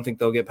Suns, I don't think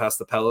they'll get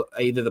past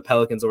either the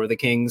Pelicans or the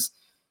Kings.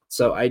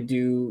 So I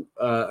do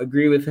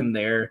agree with him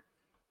there.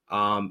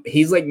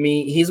 He's like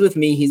me. He's with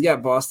me. He's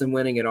got Boston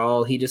winning it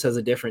all. He just has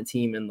a different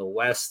team in the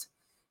West.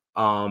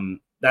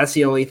 That's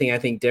the only thing I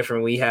think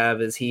different we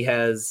have is he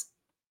has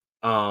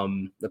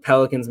the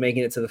Pelicans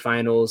making it to the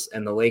finals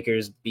and the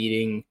Lakers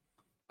beating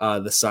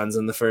the Suns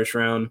in the first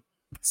round.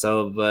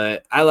 So,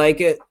 but I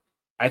like it.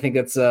 I think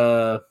it's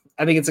a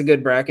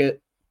good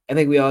bracket. I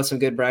think we all have some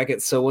good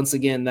brackets. So once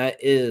again, that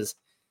is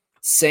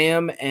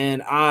Sam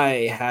and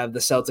I have the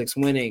Celtics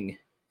winning.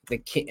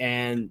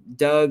 And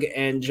Doug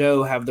and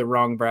Joe have the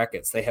wrong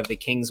brackets. They have the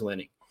Kings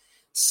winning.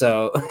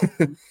 So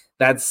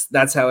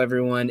that's how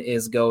everyone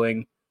is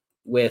going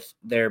with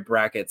their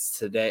brackets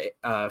today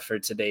to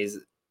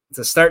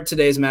start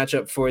today's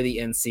matchup for the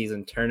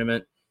in-season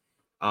tournament.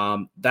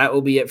 That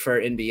will be it for our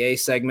NBA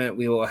segment.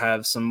 We will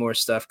have some more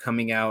stuff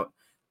coming out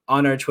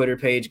on our Twitter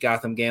page,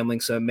 Gotham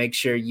Gambling. So make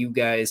sure you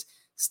guys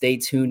stay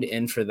tuned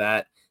in for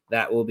that.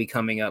 That will be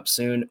coming up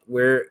soon.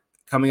 We're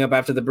coming up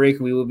after the break.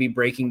 We will be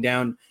breaking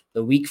down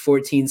the Week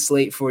 14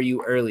 slate for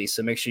you early.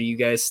 So make sure you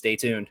guys stay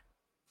tuned.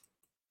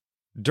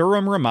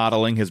 Durham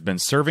Remodeling has been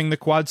serving the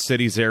Quad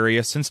Cities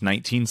area since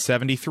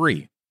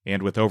 1973.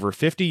 And with over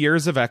 50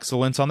 years of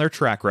excellence on their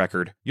track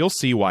record, you'll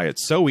see why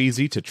it's so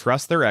easy to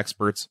trust their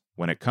experts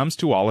when it comes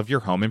to all of your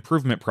home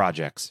improvement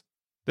projects.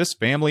 This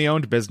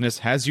family-owned business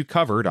has you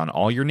covered on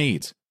all your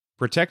needs.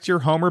 Protect your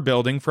home or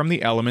building from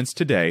the elements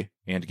today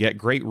and get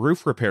great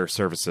roof repair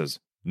services.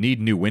 Need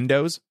new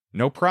windows?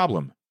 No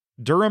problem.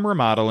 Durham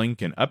Remodeling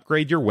can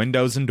upgrade your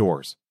windows and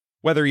doors.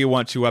 Whether you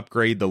want to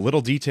upgrade the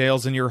little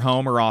details in your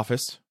home or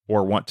office,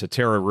 or want to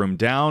tear a room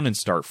down and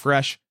start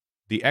fresh,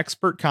 the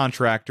expert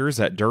contractors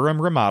at Durham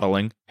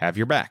Remodeling have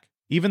your back.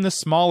 Even the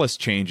smallest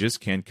changes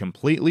can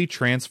completely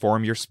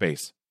transform your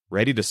space.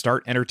 Ready to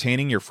start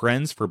entertaining your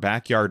friends for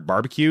backyard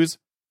barbecues?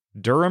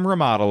 Durham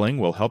Remodeling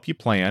will help you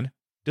plan,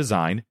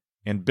 design,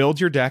 and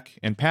build your deck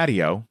and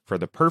patio for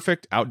the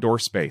perfect outdoor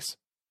space.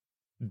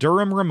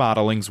 Durham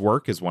Remodeling's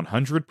work is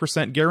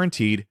 100%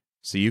 guaranteed,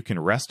 so you can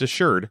rest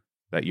assured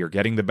that you're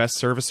getting the best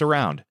service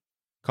around.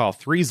 Call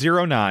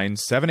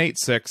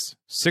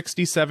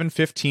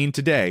 309-786-6715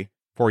 today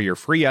for your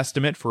free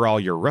estimate for all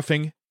your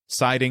roofing,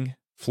 siding,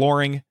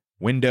 flooring,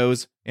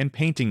 windows, and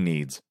painting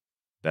needs.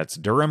 That's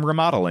Durham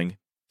Remodeling,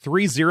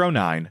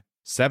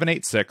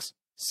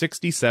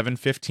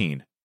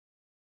 309-786-6715.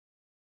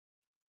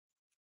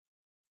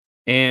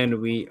 And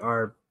we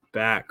are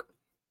back.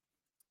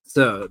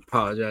 So,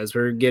 apologize.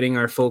 We're getting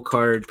our full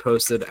card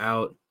posted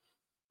out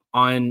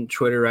on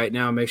Twitter right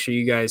now. Make sure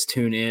you guys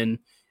tune in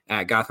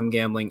at Gotham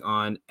Gambling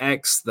on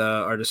X, the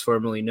artist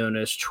formerly known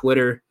as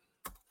Twitter.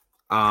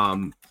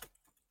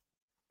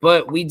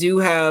 But we do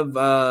have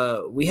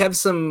we have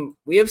some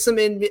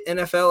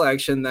NFL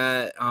action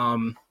that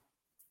I'm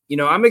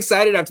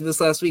excited after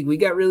this last week. We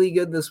got really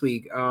good this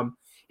week.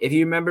 If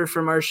you remember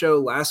from our show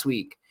last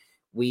week,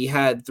 we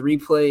had 3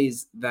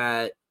 plays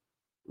that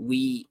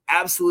we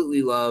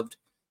absolutely loved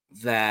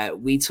that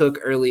we took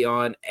early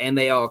on, and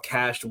they all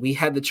cashed. We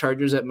had the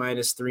Chargers at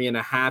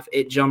 -3.5.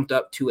 It jumped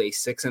up to a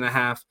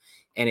 6.5,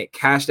 and it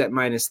cashed at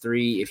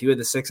 -3. If you had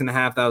the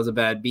 6.5, that was a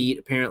bad beat.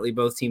 Apparently,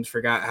 both teams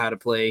forgot how to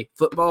play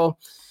football,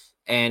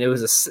 and it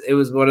was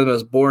one of the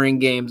most boring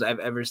games I've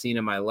ever seen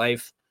in my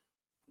life.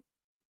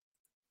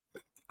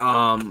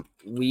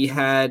 We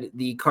had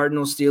the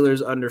Cardinals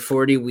Steelers under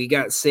 40. We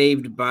got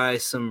saved by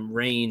some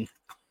rain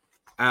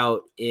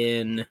out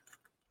in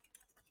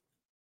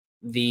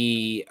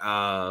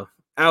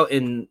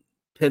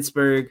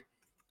Pittsburgh.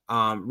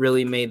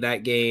 Really made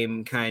that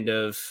game kind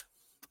of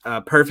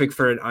perfect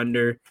for an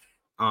under.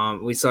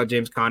 We saw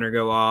James Conner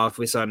go off.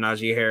 We saw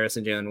Najee Harris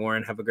and Jalen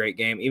Warren have a great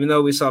game, even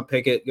though we saw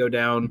Pickett go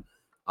down.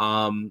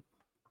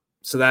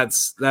 So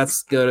that's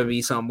going to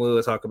be something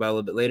we'll talk about a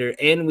little bit later.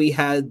 And we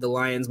had the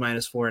Lions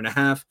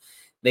 -4.5.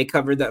 They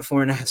covered that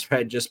 4.5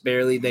 spread just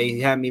barely. They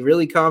had me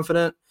really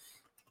confident,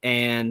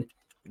 and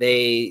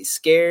they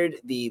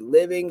scared the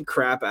living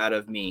crap out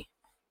of me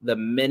the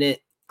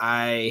minute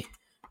I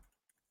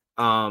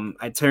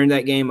turned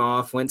that game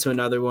off, went to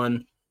another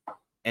one,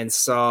 and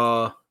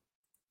saw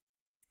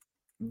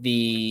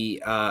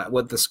the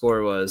what the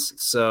score was.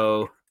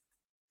 So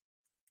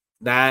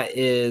that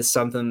is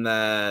something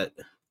that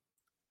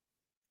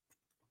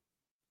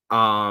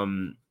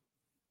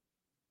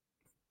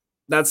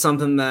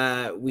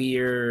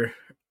we're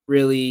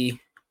really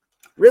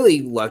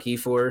really lucky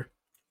for,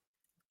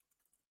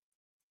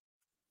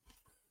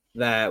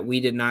 that we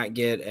did not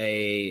get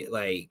a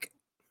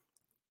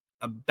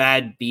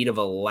bad beat of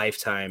a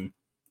lifetime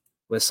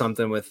with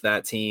something with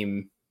that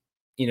team,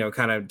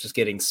 kind of just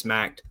getting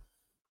smacked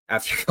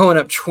after going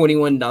up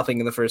 21-0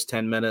 in the first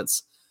 10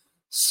 minutes.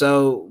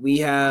 So we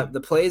have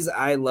the plays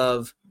I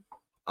love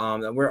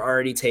that we're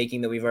already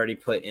taking, that we've already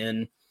put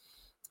in.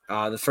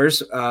 The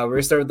first, we're going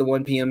to start with the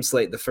 1 p.m.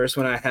 slate. The first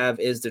one I have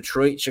is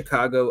Detroit,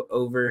 Chicago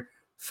over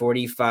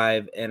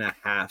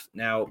 45.5.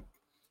 Now,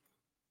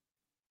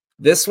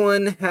 this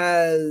one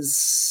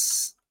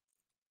has,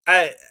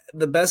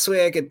 the best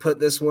way I could put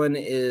this one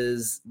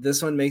is,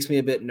 this one makes me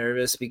a bit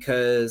nervous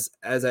because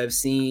as I've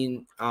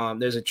seen,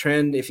 there's a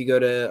trend. If you go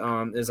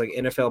to, there's like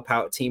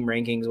NFL team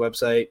rankings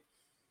website,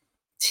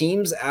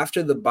 teams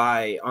after the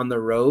bye on the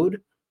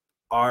road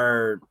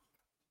are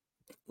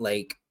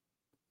like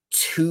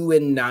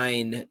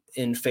 2-9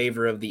 in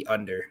favor of the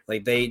under.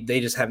 Like they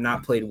just have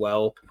not played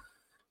well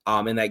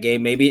in that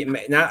game. Maybe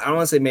not, I don't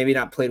want to say maybe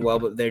not played well,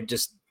 but their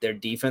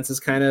defense is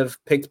kind of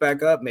picked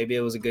back up. Maybe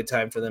it was a good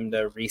time for them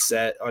to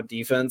reset on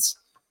defense.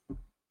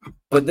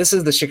 But this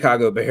is the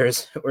Chicago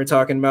Bears we're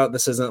talking about.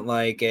 This isn't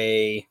like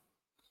a,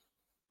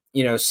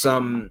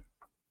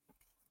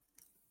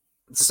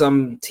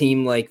 some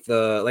team like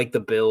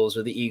the Bills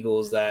or the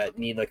Eagles that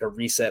need like a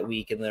reset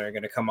week and they're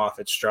going to come off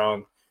it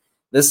strong.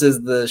 This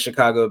is the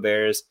Chicago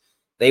Bears.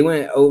 They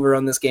went over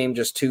on this game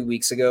just 2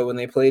 weeks ago when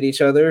they played each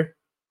other.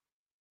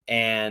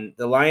 And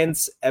the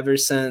Lions, ever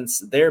since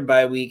their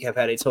bye week, have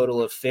had a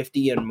total of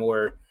 50 and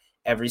more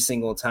every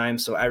single time.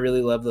 So I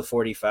really love the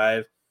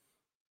 45.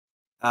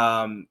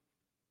 The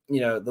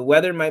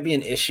weather might be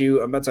an issue.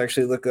 I'm about to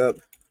actually look up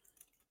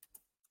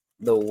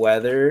the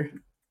weather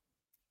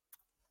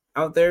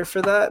out there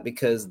for that,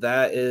 because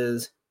that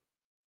is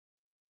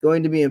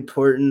going to be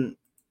important.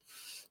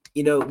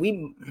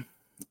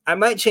 I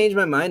might change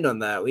my mind on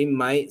that. We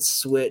might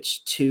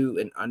switch to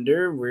an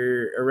under.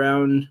 We're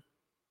around,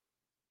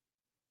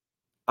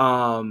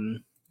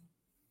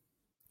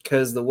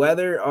 because the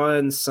weather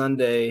on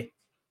Sunday,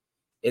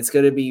 it's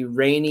going to be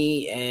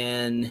rainy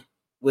and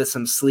with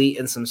some sleet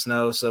and some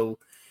snow. So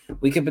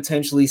we could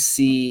potentially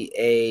see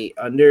a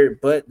under,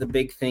 but the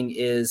big thing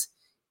is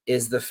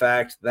the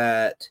fact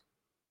that,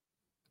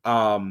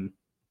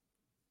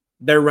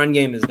 their run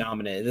game is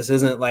dominant. This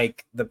isn't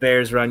like the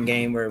Bears run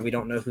game where we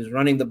don't know who's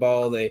running the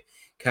ball. They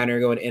kind of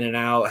are going in and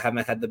out,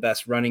 haven't had the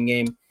best running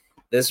game.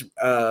 This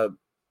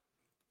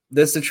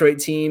Detroit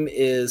team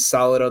is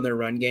solid on their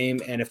run game,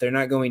 and if they're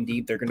not going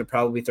deep, they're going to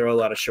probably throw a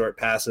lot of short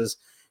passes,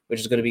 which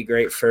is going to be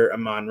great for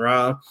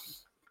Amon-Ra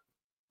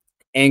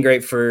and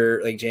great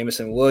for like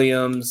Jameson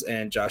Williams,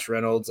 and Josh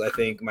Reynolds, I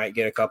think, might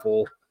get a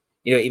couple,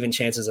 even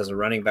chances as a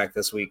running back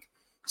this week.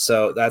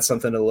 So that's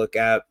something to look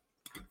at.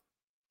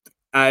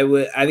 I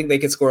think they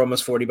could score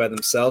almost 40 by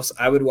themselves.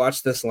 I would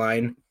watch this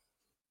line.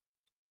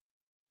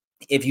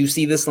 If you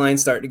see this line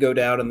start to go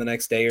down in the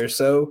next day or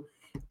so,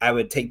 I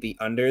would take the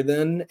under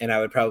then, and I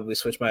would probably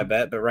switch my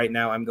bet. But right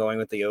now I'm going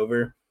with the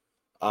over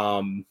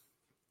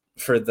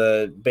for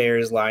the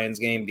Bears-Lions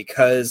game,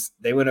 because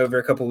they went over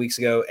a couple weeks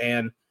ago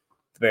and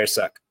the Bears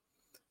suck.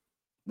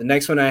 The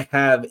next one I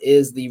have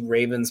is the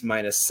Ravens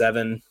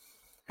 -7.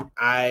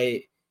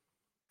 I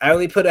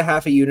only put a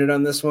half a unit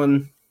on this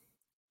one,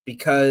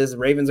 because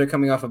Ravens are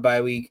coming off a bye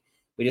week.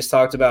 We just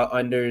talked about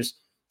unders.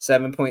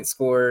 7-point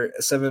score,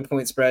 a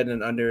 7-point spread,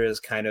 and an under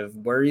is kind of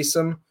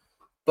worrisome.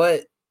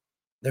 But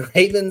the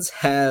Ravens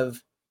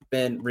have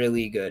been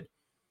really good.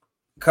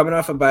 Coming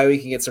off a bye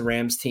week against a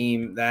Rams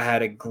team that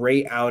had a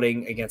great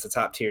outing against a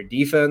top-tier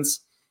defense.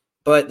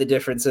 But the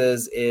difference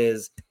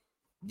is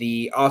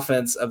the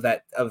offense of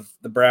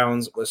the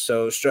Browns was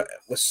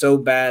so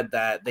bad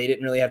that they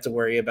didn't really have to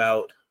worry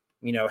about,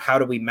 how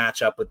do we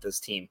match up with this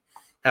team?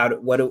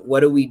 What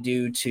do we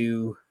do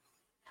to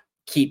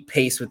keep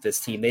pace with this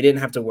team? They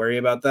didn't have to worry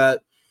about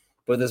that,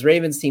 but this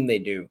Ravens team, they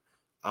do.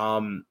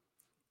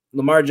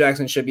 Lamar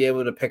Jackson should be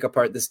able to pick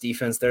apart this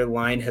defense. Their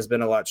line has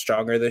been a lot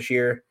stronger this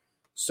year,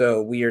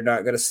 so we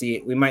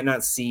might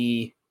not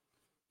see,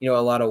 a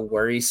lot of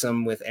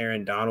worrisome with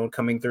Aaron Donald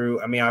coming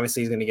through. I mean,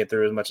 obviously he's going to get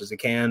through as much as he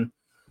can,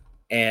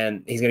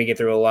 and he's going to get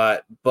through a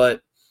lot,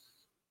 but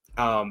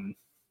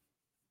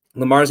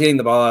Lamar's getting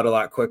the ball out a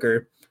lot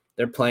quicker.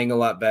 They're playing a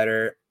lot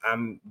better.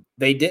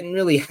 They didn't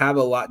really have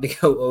a lot to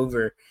go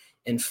over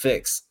and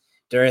fix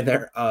during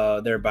their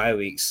bye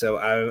week. So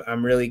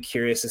I'm really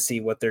curious to see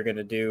what they're going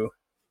to do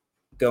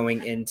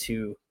going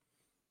into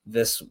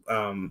this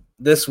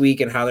week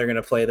and how they're going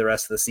to play the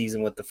rest of the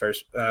season with the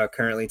first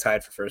currently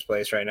tied for first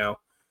place right now.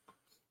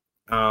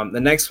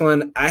 The next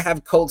one, I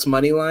have Colts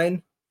money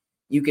line.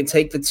 You can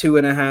take the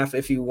 2.5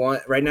 if you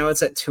want. Right now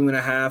it's at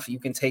 2.5. You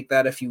can take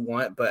that if you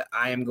want, but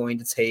I am going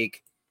to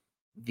take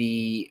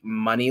the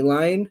money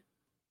line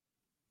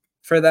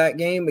for that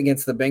game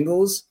against the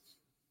Bengals.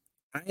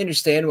 I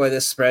understand why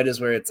this spread is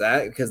where it's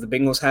at, because the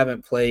Bengals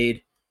haven't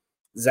played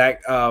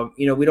Zach.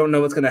 We don't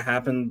know what's going to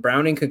happen.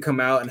 Browning could come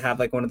out and have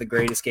like one of the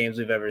greatest games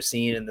we've ever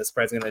seen, and the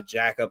spread's going to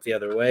jack up the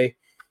other way.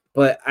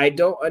 But I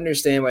don't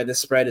understand why the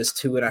spread is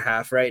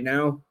 2.5 right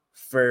now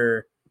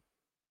for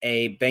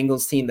a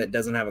Bengals team that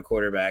doesn't have a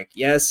quarterback.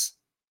 Yes,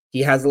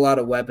 he has a lot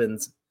of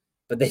weapons,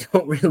 but they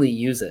don't really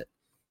use it.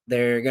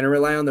 They're going to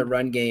rely on the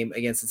run game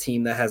against a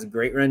team that has a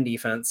great run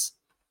defense,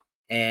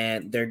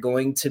 and they're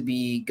going to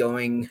be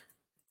going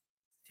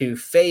to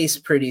face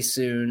pretty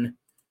soon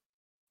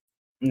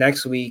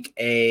next week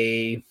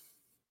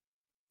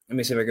let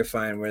me see if I can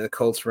find where the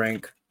Colts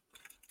rank.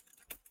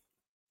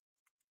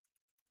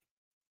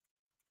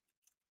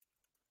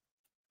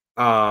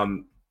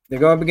 They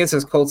go up against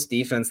this Colts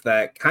defense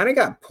that kind of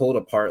got pulled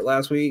apart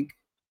last week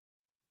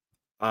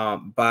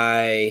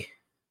by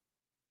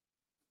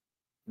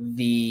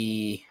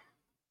the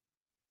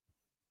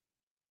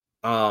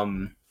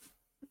we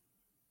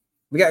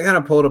got kind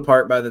of pulled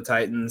apart by the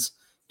Titans.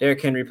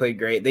 Derrick Henry played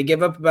great. They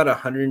give up about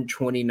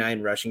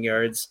 129 rushing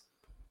yards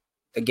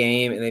a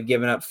game, and they've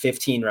given up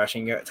 15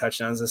 rushing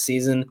touchdowns this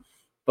season.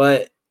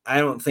 But I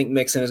don't think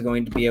Mixon is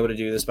going to be able to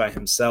do this by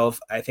himself.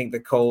 I think the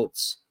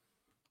Colts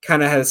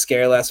kind of had a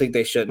scare last week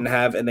they shouldn't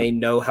have, and they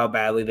know how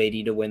badly they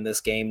need to win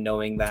this game,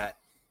 knowing that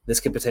this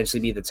could potentially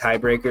be the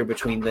tiebreaker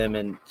between them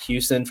and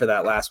Houston for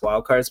that last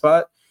wild card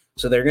spot.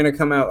 So they're going to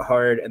come out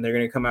hard, and they're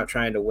going to come out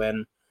trying to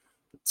win.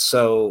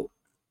 So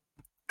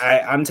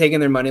I'm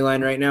taking their money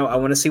line right now. I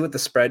want to see what the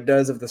spread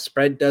does. If the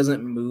spread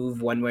doesn't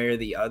move one way or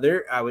the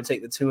other, I would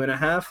take the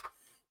 2.5.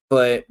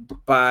 But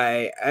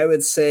I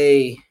would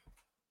say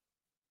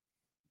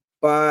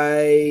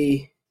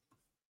by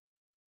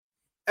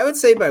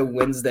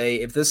Wednesday,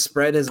 if this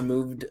spread has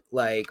moved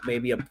like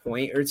maybe a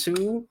point or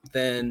two,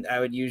 then I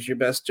would use your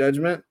best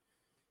judgment.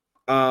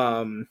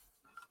 But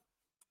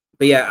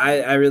yeah,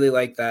 I really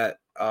like that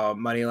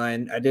money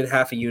line. I did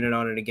half a unit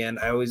on it again.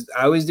 I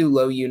always do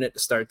low unit to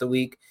start the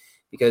week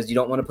because you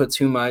don't want to put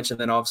too much, and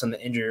then all of a sudden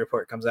the injury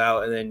report comes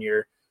out, and then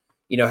you're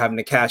having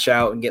to cash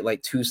out and get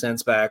like 2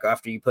 cents back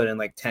after you put in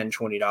like $10,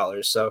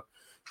 $20. So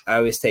I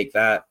always take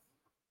that.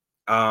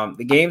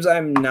 The games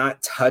I'm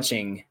not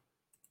touching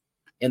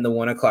in the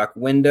 1 o'clock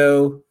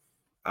window.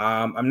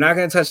 I'm not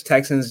going to touch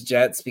Texans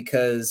Jets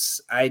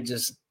because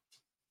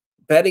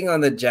betting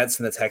on the Jets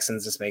and the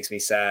Texans just makes me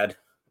sad.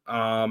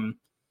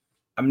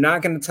 I'm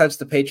not going to touch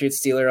the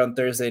Patriots Steelers on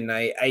Thursday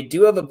night. I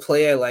do have a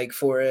play I like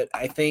for it.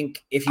 I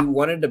think if you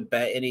wanted to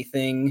bet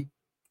anything,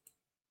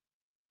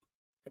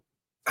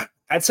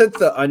 I took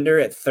the under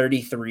at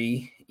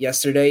 33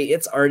 yesterday.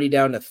 It's already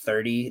down to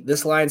 30.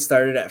 This line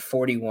started at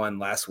 41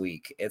 last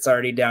week. It's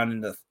already down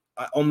into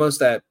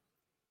almost at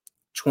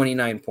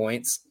 29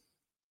 points.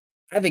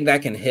 I think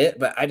that can hit,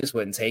 but I just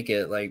wouldn't take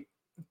it. Like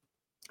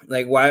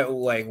why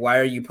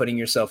are you putting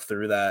yourself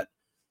through that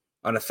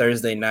on a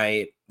Thursday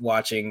night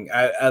watching?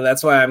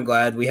 That's why I'm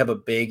glad we have a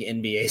big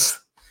NBA.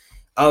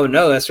 Oh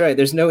no, that's right.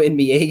 There's no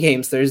NBA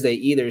games Thursday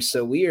either.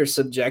 So we are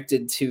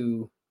subjected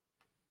to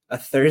a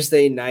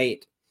Thursday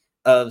night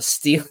of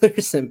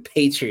Steelers and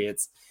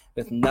Patriots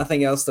with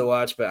nothing else to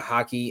watch but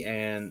hockey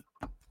and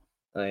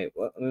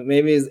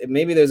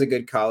maybe there's a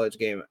good college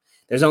game.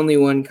 There's only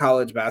one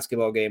college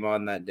basketball game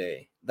on that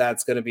day.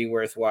 That's going to be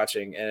worth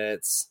watching, and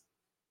it's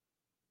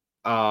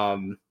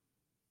Iowa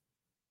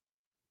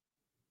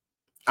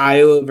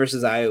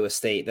versus Iowa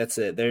State. That's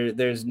it.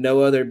 There's no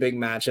other big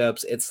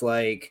matchups. It's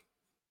like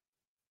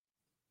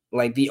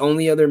the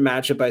only other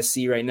matchup I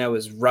see right now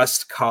is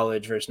Rust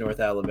College versus North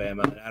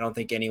Alabama. And I don't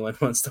think anyone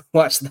wants to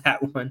watch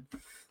that one.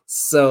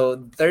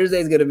 So Thursday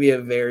is going to be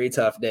a very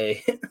tough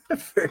day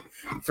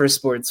for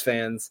sports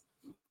fans.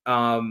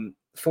 4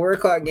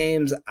 o'clock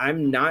games,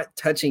 I'm not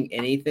touching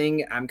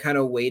anything. I'm kind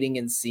of waiting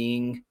and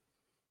seeing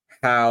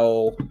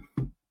how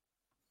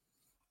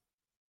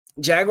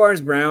Jaguars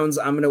Browns.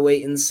 I'm going to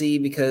wait and see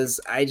because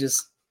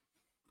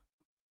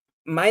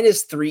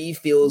 -3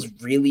 feels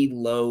really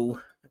low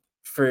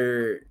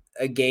for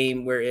a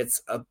game where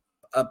it's a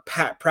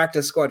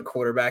practice squad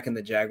quarterback in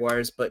the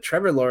Jaguars, but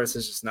Trevor Lawrence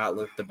has just not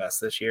looked the best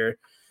this year.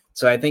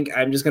 So I think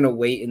I'm just going to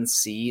wait and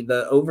see.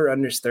 The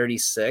over-under is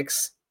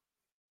 36.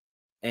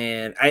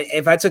 And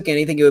if I took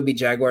anything, it would be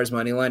Jaguars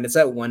money line. It's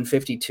at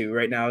 152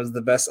 right now is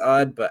the best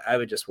odd, but I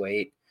would just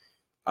wait.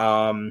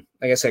 Like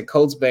I said,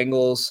 Colts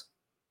Bengals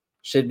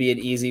should be an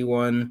easy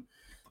one.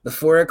 The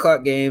 4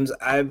 o'clock games,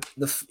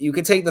 you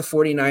could take the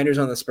 49ers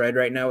on the spread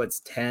right now. It's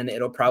 10.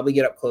 It'll probably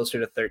get up closer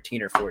to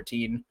 13 or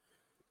 14.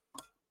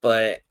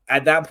 But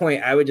at that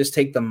point, I would just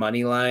take the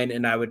money line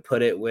and I would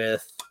put it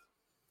with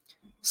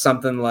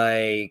something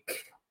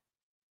like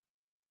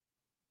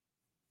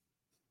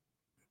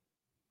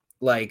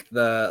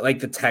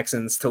the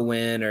Texans to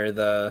win, or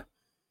the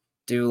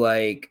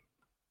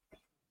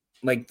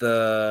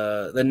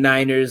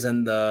Niners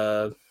and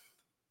the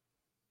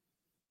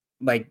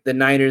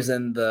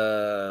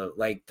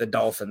the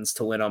Dolphins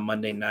to win on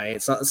Monday night.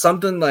 It's not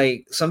something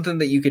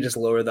that you could just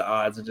lower the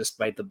odds and just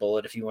bite the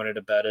bullet if you wanted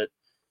to bet it.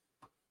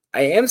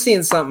 I am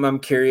seeing something I'm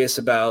curious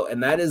about,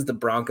 and that is the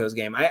Broncos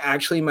game. I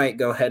actually might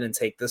go ahead and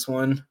take this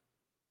one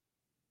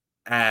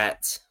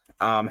at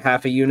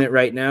half a unit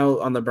right now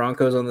on the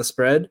Broncos on the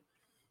spread,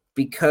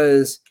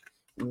 because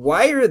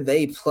why are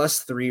they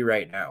 +3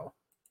 right now?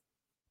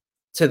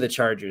 to the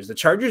Chargers. The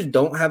Chargers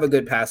don't have a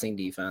good passing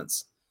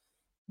defense.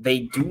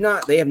 They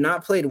have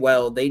not played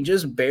well. They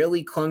just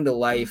barely clung to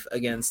life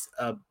against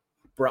a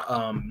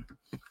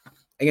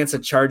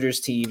Chargers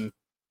team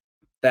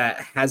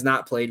that has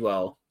not played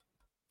well.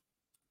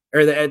 Or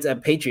it's a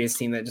Patriots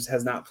team that just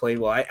has not played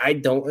well. I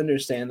don't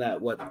understand that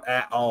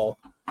at all.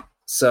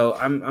 So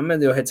I'm gonna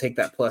go ahead and take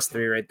that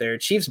 +3 right there.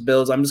 Chiefs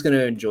Bills, I'm just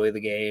gonna enjoy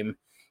the game.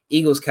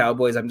 Eagles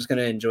Cowboys, I'm just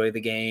gonna enjoy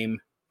the game.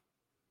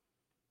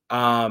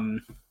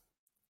 And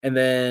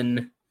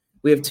then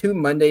we have 2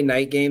 Monday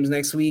night games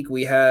next week.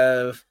 We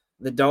have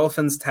the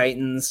Dolphins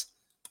Titans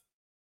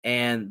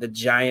and the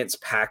Giants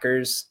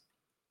Packers.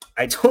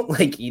 I don't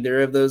like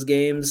either of those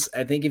games.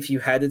 I think if you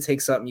had to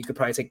take something, you could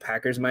probably take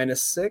Packers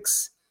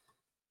 -6.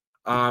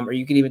 Or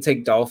you could even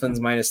take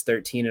Dolphins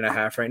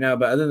 -13.5 right now.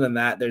 But other than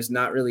that, there's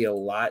not really a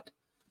lot.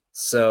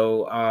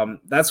 So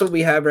that's what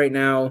we have right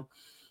now.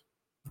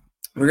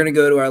 We're going to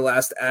go to our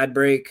last ad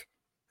break.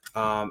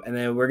 And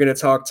then we're going to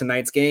talk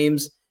tonight's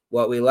games,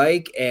 what we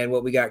like, and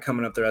what we got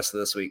coming up the rest of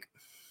this week.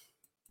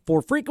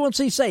 For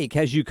frequency's sake,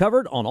 has you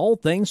covered on all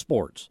things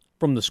sports.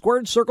 From the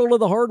squared circle to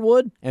the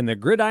hardwood and the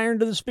gridiron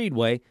to the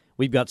speedway,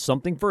 we've got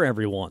something for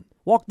everyone.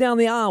 Walk down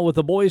the aisle with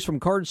the boys from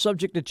Cards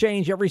Subject to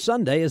Change every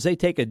Sunday as they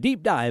take a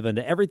deep dive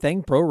into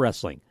everything pro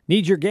wrestling.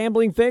 Need your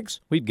gambling fix?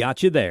 We've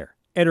got you there.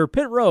 Enter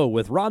Pit Row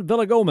with Rod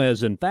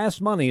Villagomez and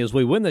Fast Money as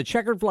we win the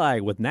checkered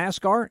flag with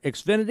NASCAR,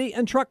 Xfinity,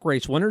 and truck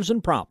race winners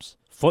and props.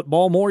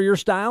 Football more your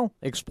style?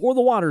 Explore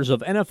the waters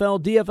of NFL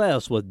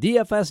DFS with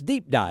DFS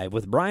Deep Dive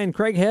with Brian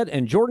Craighead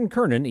and Jordan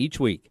Kernan each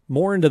week.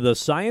 More into the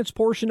science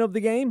portion of the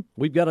game?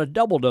 We've got a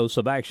double dose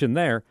of action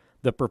there.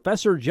 The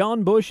Professor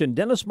John Bush and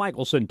Dennis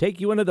Michelson take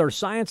you into their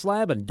science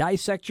lab and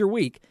dissect your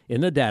week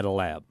in the data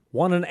lab.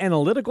 Want an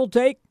analytical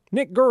take?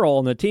 Nick Gurl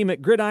and the team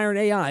at Gridiron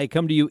AI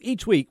come to you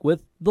each week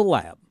with The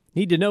Lab.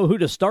 Need to know who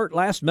to start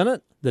last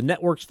minute? The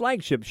network's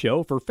flagship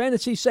show, For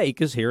Fantasy's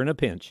Sake, is here in a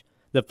pinch.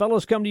 The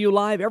fellows come to you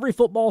live every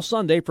football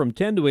Sunday from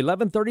 10 to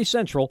 11:30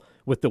 Central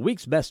with the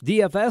week's best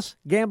DFS,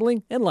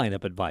 gambling, and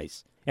lineup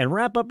advice. And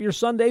wrap up your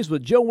Sundays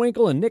with Joe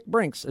Winkle and Nick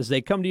Brinks as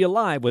they come to you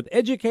live with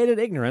educated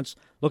ignorance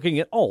looking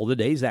at all the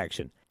day's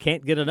action.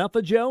 Can't get enough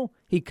of Joe?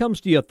 He comes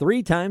to you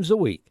 3 times a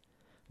week.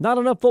 Not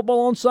enough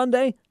football on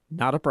Sunday?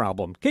 Not a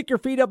problem. Kick your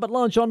feet up at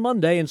lunch on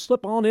Monday and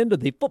slip on into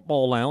the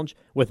football lounge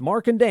with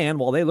Mark and Dan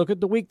while they look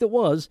at the week that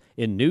was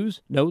in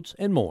news, notes,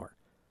 and more.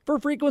 For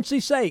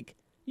frequency's sake,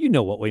 you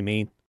know what we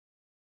mean.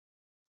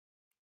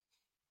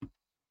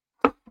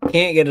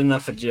 Can't get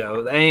enough of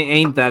Joe.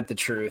 Ain't that the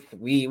truth?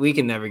 We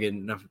can never get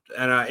enough.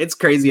 And it's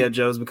crazy how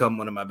Joe's become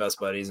one of my best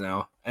buddies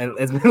now. And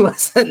it's been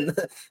less than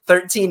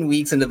 13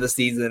 weeks into the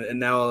season, and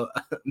now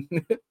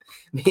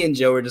me and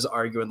Joe are just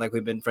arguing like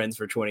we've been friends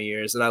for 20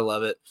 years, and I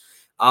love it.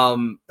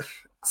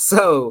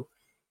 So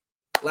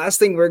last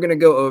thing we're gonna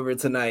go over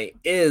tonight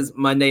is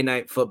Monday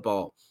Night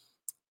Football.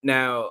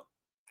 Now,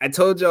 I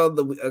told y'all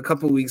a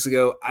couple weeks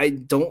ago, I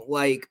don't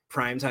like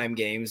primetime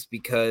games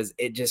because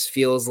it just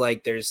feels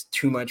like there's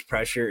too much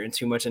pressure and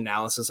too much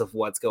analysis of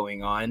what's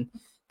going on.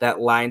 That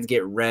lines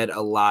get read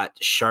a lot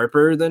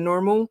sharper than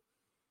normal.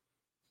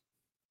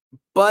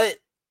 But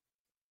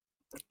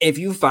if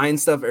you find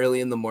stuff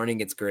early in the morning,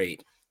 it's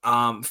great.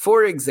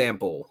 For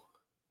example,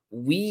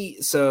 can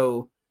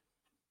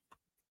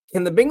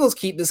the Bengals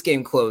keep this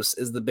game close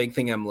is the big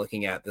thing I'm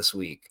looking at this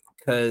week,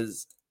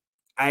 because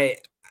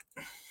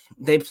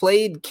they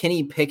played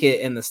Kenny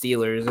Pickett and the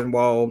Steelers, and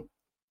while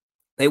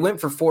they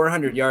went for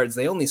 400 yards,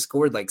 they only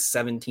scored like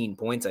 17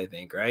 points, I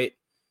think, right?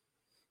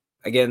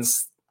 They got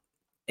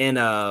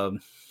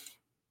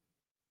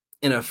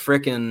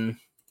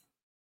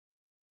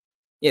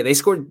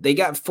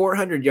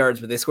 400 yards,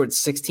 but they scored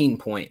 16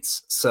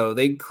 points. So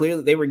they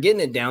were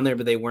getting it down there,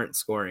 but they weren't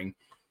scoring.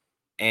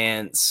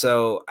 And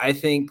so I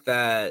think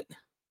that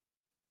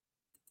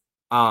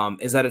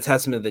is that a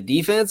testament to the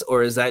defense,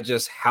 or is that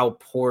just how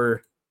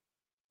poor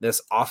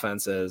this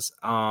offense is?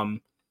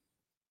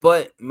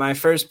 But my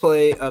first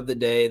play of the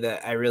day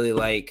that I really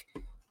like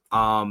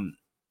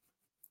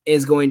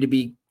is going to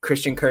be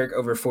Christian Kirk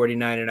over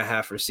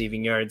 49.5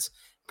 receiving yards,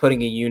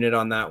 putting a unit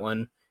on that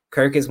one.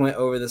 Kirk has went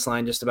over this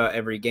line just about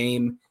every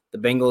game. The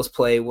Bengals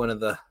play one of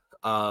the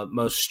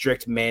most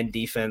strict man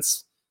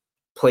defense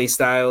play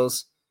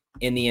styles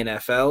in the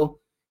NFL.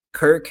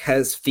 Kirk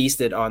has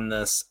feasted on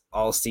this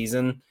all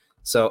season.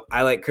 So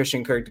I like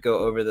Christian Kirk to go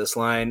over this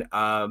line.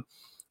 A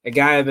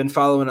guy I've been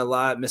following a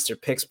lot,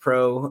 Mr. Picks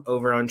Pro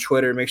over on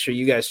Twitter. Make sure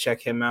you guys check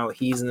him out.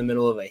 He's in the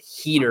middle of a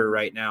heater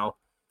right now.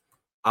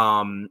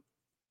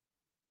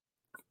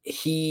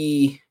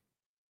 He's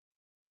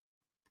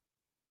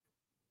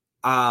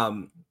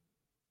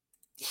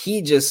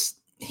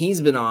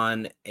been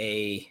on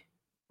a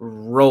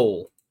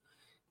roll,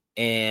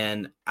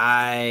 and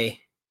I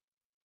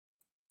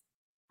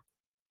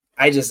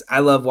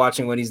love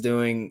watching what he's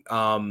doing.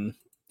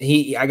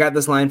 I got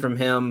this line from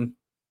him.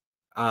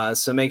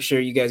 So make sure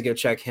you guys go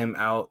check him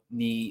out.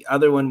 The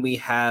other one we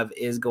have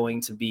is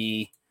going to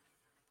be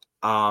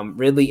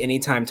Ridley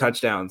anytime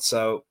touchdown.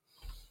 So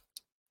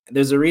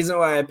there's a reason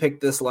why I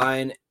picked this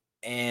line.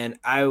 and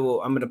I'm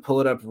going to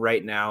pull it up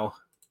right now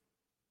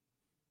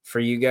for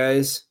you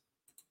guys,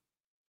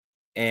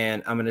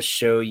 and I'm going to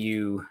show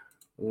you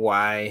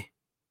why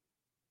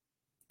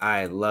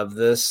I love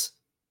this.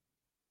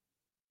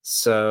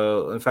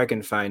 So if I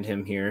can find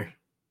him here.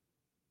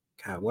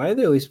 God, why do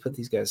they always put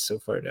these guys so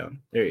far down?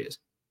 There he is.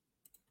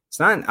 It's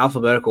not in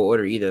alphabetical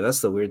order either.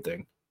 That's the weird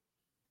thing.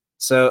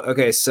 So,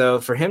 okay,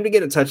 so for him to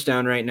get a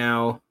touchdown right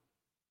now,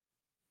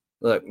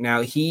 look,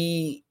 now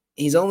he's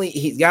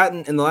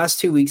gotten, in the last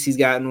 2 weeks, he's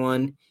gotten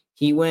one.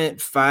 He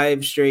went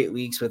 5 straight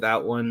weeks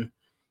without one.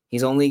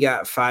 He's only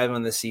got 5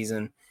 on the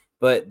season.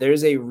 But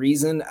there's a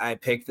reason I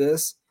picked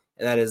this,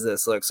 and that is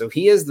this. Look, so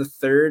he is the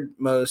 3rd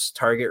most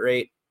target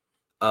rate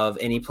of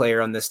any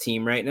player on this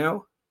team right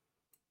now.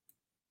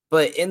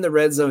 But in the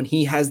red zone,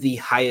 he has the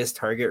highest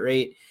target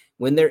rate.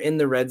 When they're in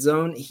the red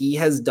zone, he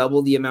has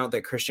double the amount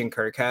that Christian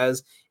Kirk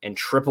has and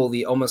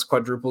almost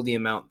quadruple the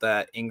amount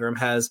that Ingram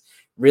has.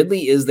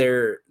 Ridley is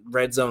their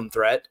red zone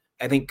threat.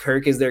 I think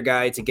Kirk is their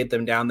guy to get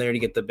them down there to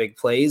get the big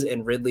plays,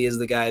 and Ridley is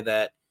the guy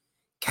that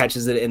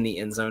catches it in the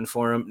end zone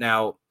for him.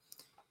 Now,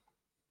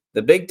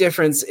 the big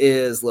difference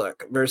is,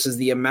 look, versus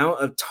the amount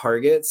of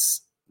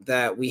targets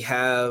that we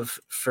have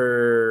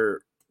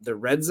for the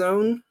red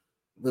zone,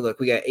 we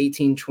got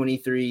 18,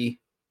 23,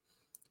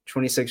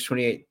 26,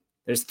 28.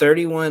 There's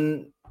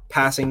 31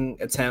 passing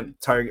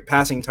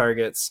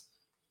targets.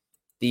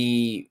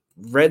 The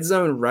red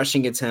zone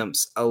rushing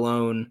attempts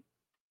alone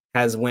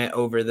has went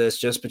over this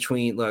just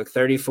between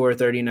 34,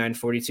 39,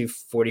 42,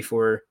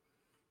 44,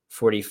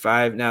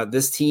 45. Now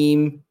this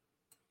team,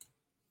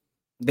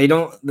 the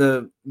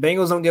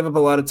Bengals don't give up a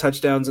lot of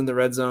touchdowns in the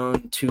red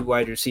zone to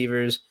wide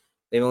receivers.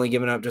 They've only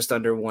given up just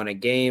under 1 a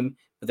game,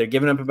 but they're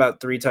giving up about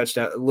 3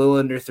 touchdowns, a little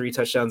under 3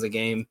 touchdowns a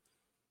game.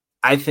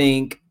 I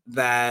think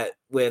that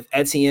with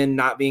Etienne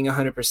not being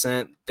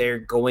 100%, they're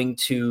going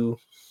to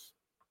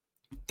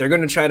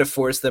try to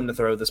force them to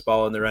throw this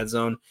ball in the red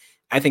zone.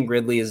 I think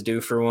Ridley is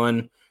due for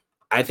one.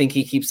 I think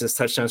he keeps this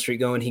touchdown streak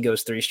going. He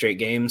goes 3 straight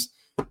games,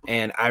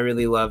 and I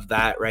really love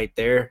that right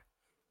there.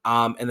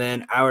 And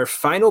then our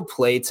final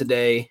play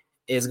today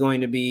is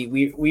going to be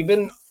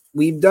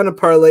we've done a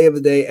parlay of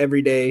the day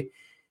every day,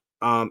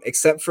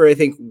 except for I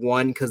think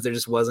one, because there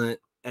just wasn't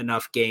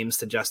enough games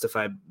to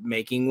justify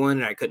making one,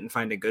 and I couldn't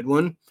find a good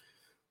one.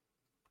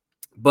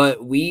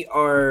 But we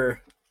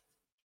are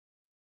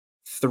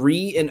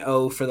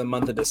 3-0 for the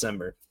month of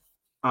December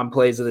on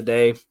plays of the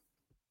day.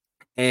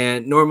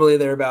 And normally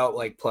they're about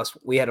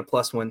we had a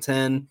plus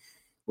 110.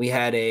 We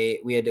had a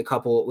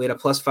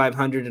plus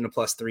 500 and a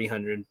plus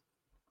 300.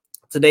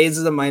 Today's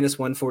is a minus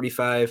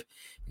 145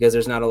 because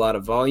there's not a lot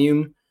of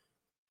volume,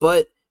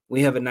 but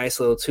we have a nice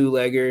little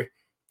 2-legger.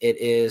 It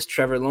is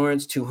Trevor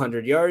Lawrence,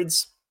 200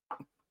 yards,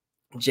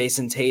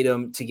 Jason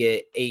Tatum to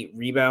get 8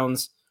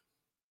 rebounds.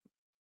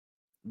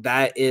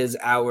 That is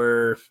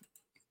our,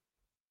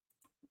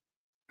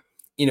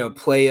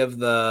 play of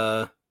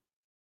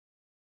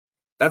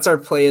that's our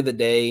play of the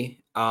day.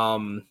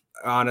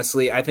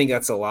 Honestly, I think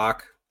that's a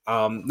lock.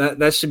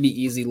 That should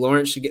be easy.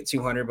 Lawrence should get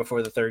 200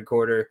 before the third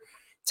quarter.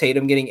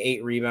 Tatum getting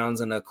 8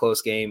 rebounds in a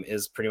close game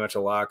is pretty much a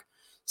lock.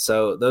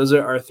 So those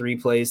are our 3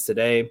 plays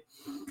today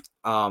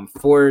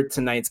for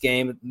tonight's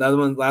game.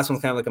 Last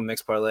one's kind of like a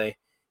mixed parlay,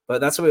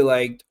 but that's what we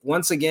liked.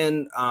 Once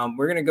again,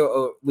 we're going to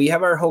go. We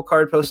have our whole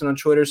card posted on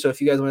Twitter, so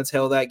if you guys want to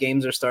tail that,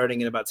 games are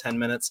starting in about 10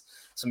 minutes,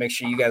 so make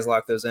sure you guys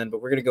lock those in.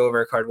 But we're going to go over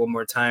our card one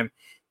more time,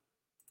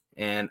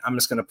 and I'm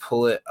just going to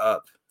pull it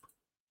up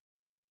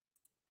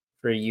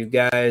for you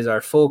guys.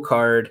 Our full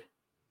card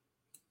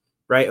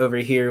right over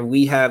here.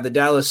 We have the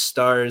Dallas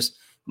Stars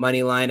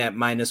money line at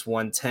minus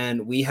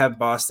 110. We have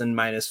Boston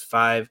minus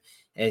 5.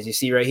 As you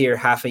see right here,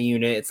 half a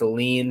unit. It's a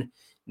lean.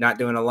 Not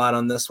doing a lot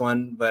on this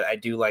one, but I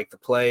do like the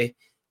play.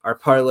 Our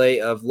parlay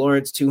of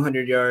Lawrence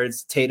 200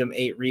 yards, Tatum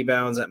 8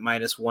 rebounds at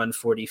minus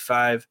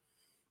 145.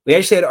 We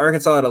actually had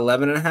Arkansas at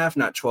 11.5,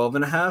 not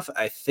 12.5.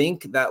 I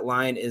think that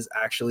line is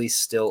actually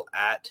still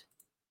at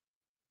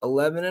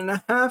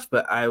 11.5,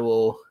 but I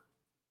will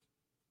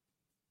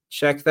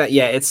check that.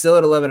 Yeah, it's still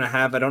at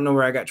 11.5. I don't know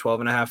where I got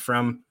 12.5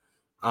 from.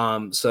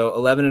 So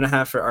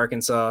 11.5 for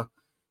Arkansas.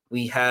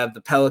 We have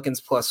the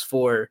Pelicans plus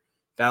 4,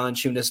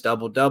 Valanciunas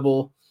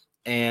double-double,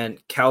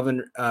 and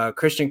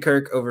Christian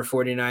Kirk over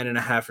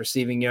 49.5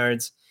 receiving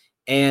yards,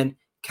 and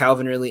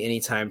Calvin Ridley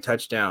anytime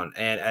touchdown.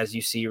 And as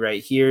you see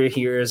right here,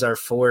 here is our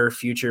 4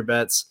 future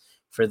bets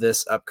for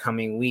this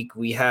upcoming week.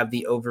 We have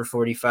the over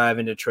 45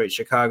 in Detroit,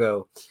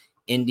 Chicago,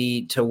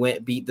 Indy to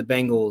beat the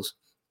Bengals,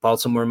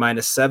 Baltimore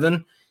minus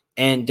 7,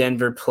 and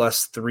Denver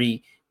plus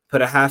 3.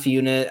 Put a half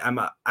unit.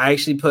 I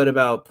actually put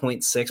about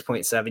 0.6,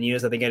 0.7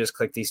 units. I think I just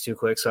clicked these too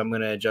quick, so I'm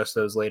going to adjust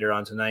those later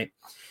on tonight.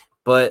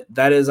 But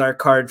that is our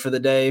card for the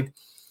day.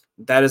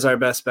 That is our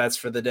best bets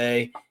for the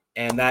day,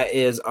 and that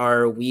is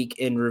our week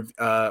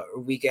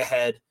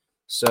ahead.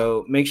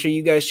 So make sure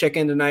you guys check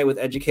in tonight with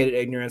Educated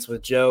Ignorance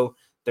with Joe.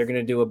 They're going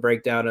to do a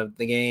breakdown of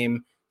the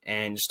game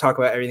and just talk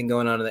about everything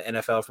going on in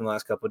the NFL from the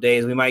last couple of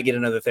days. We might get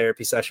another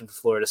therapy session for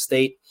Florida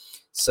State.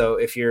 So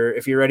if you're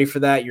ready for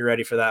that, you're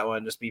ready for that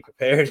one. Just be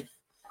prepared.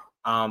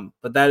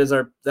 But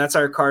that's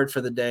our card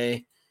for the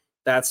day.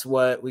 That's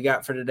what we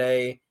got for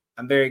today.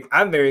 I'm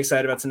very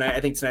excited about tonight.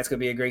 I think tonight's gonna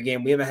be a great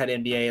game. We haven't had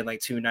NBA in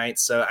like 2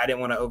 nights, so I didn't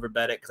want to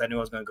overbet it because I knew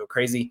I was gonna go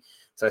crazy,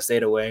 so I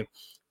stayed away.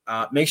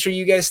 Make sure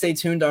you guys stay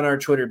tuned on our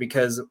Twitter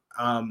because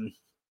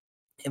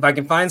if I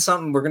can find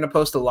something, we're gonna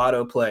post a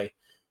lotto play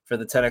for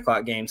the 10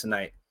 o'clock game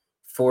tonight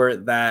for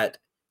that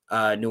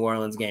New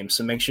Orleans game.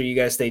 So make sure you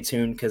guys stay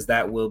tuned because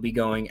that will be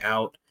going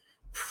out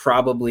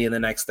probably in the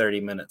next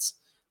 30 minutes.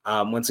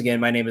 Once again,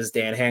 my name is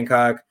Dan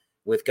Hancock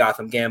with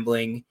Gotham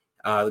Gambling,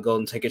 the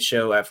Golden Ticket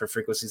Show at For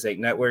Frequency's Sake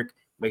Network.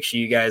 Make sure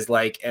you guys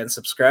like and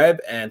subscribe,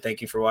 and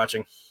thank you for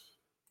watching.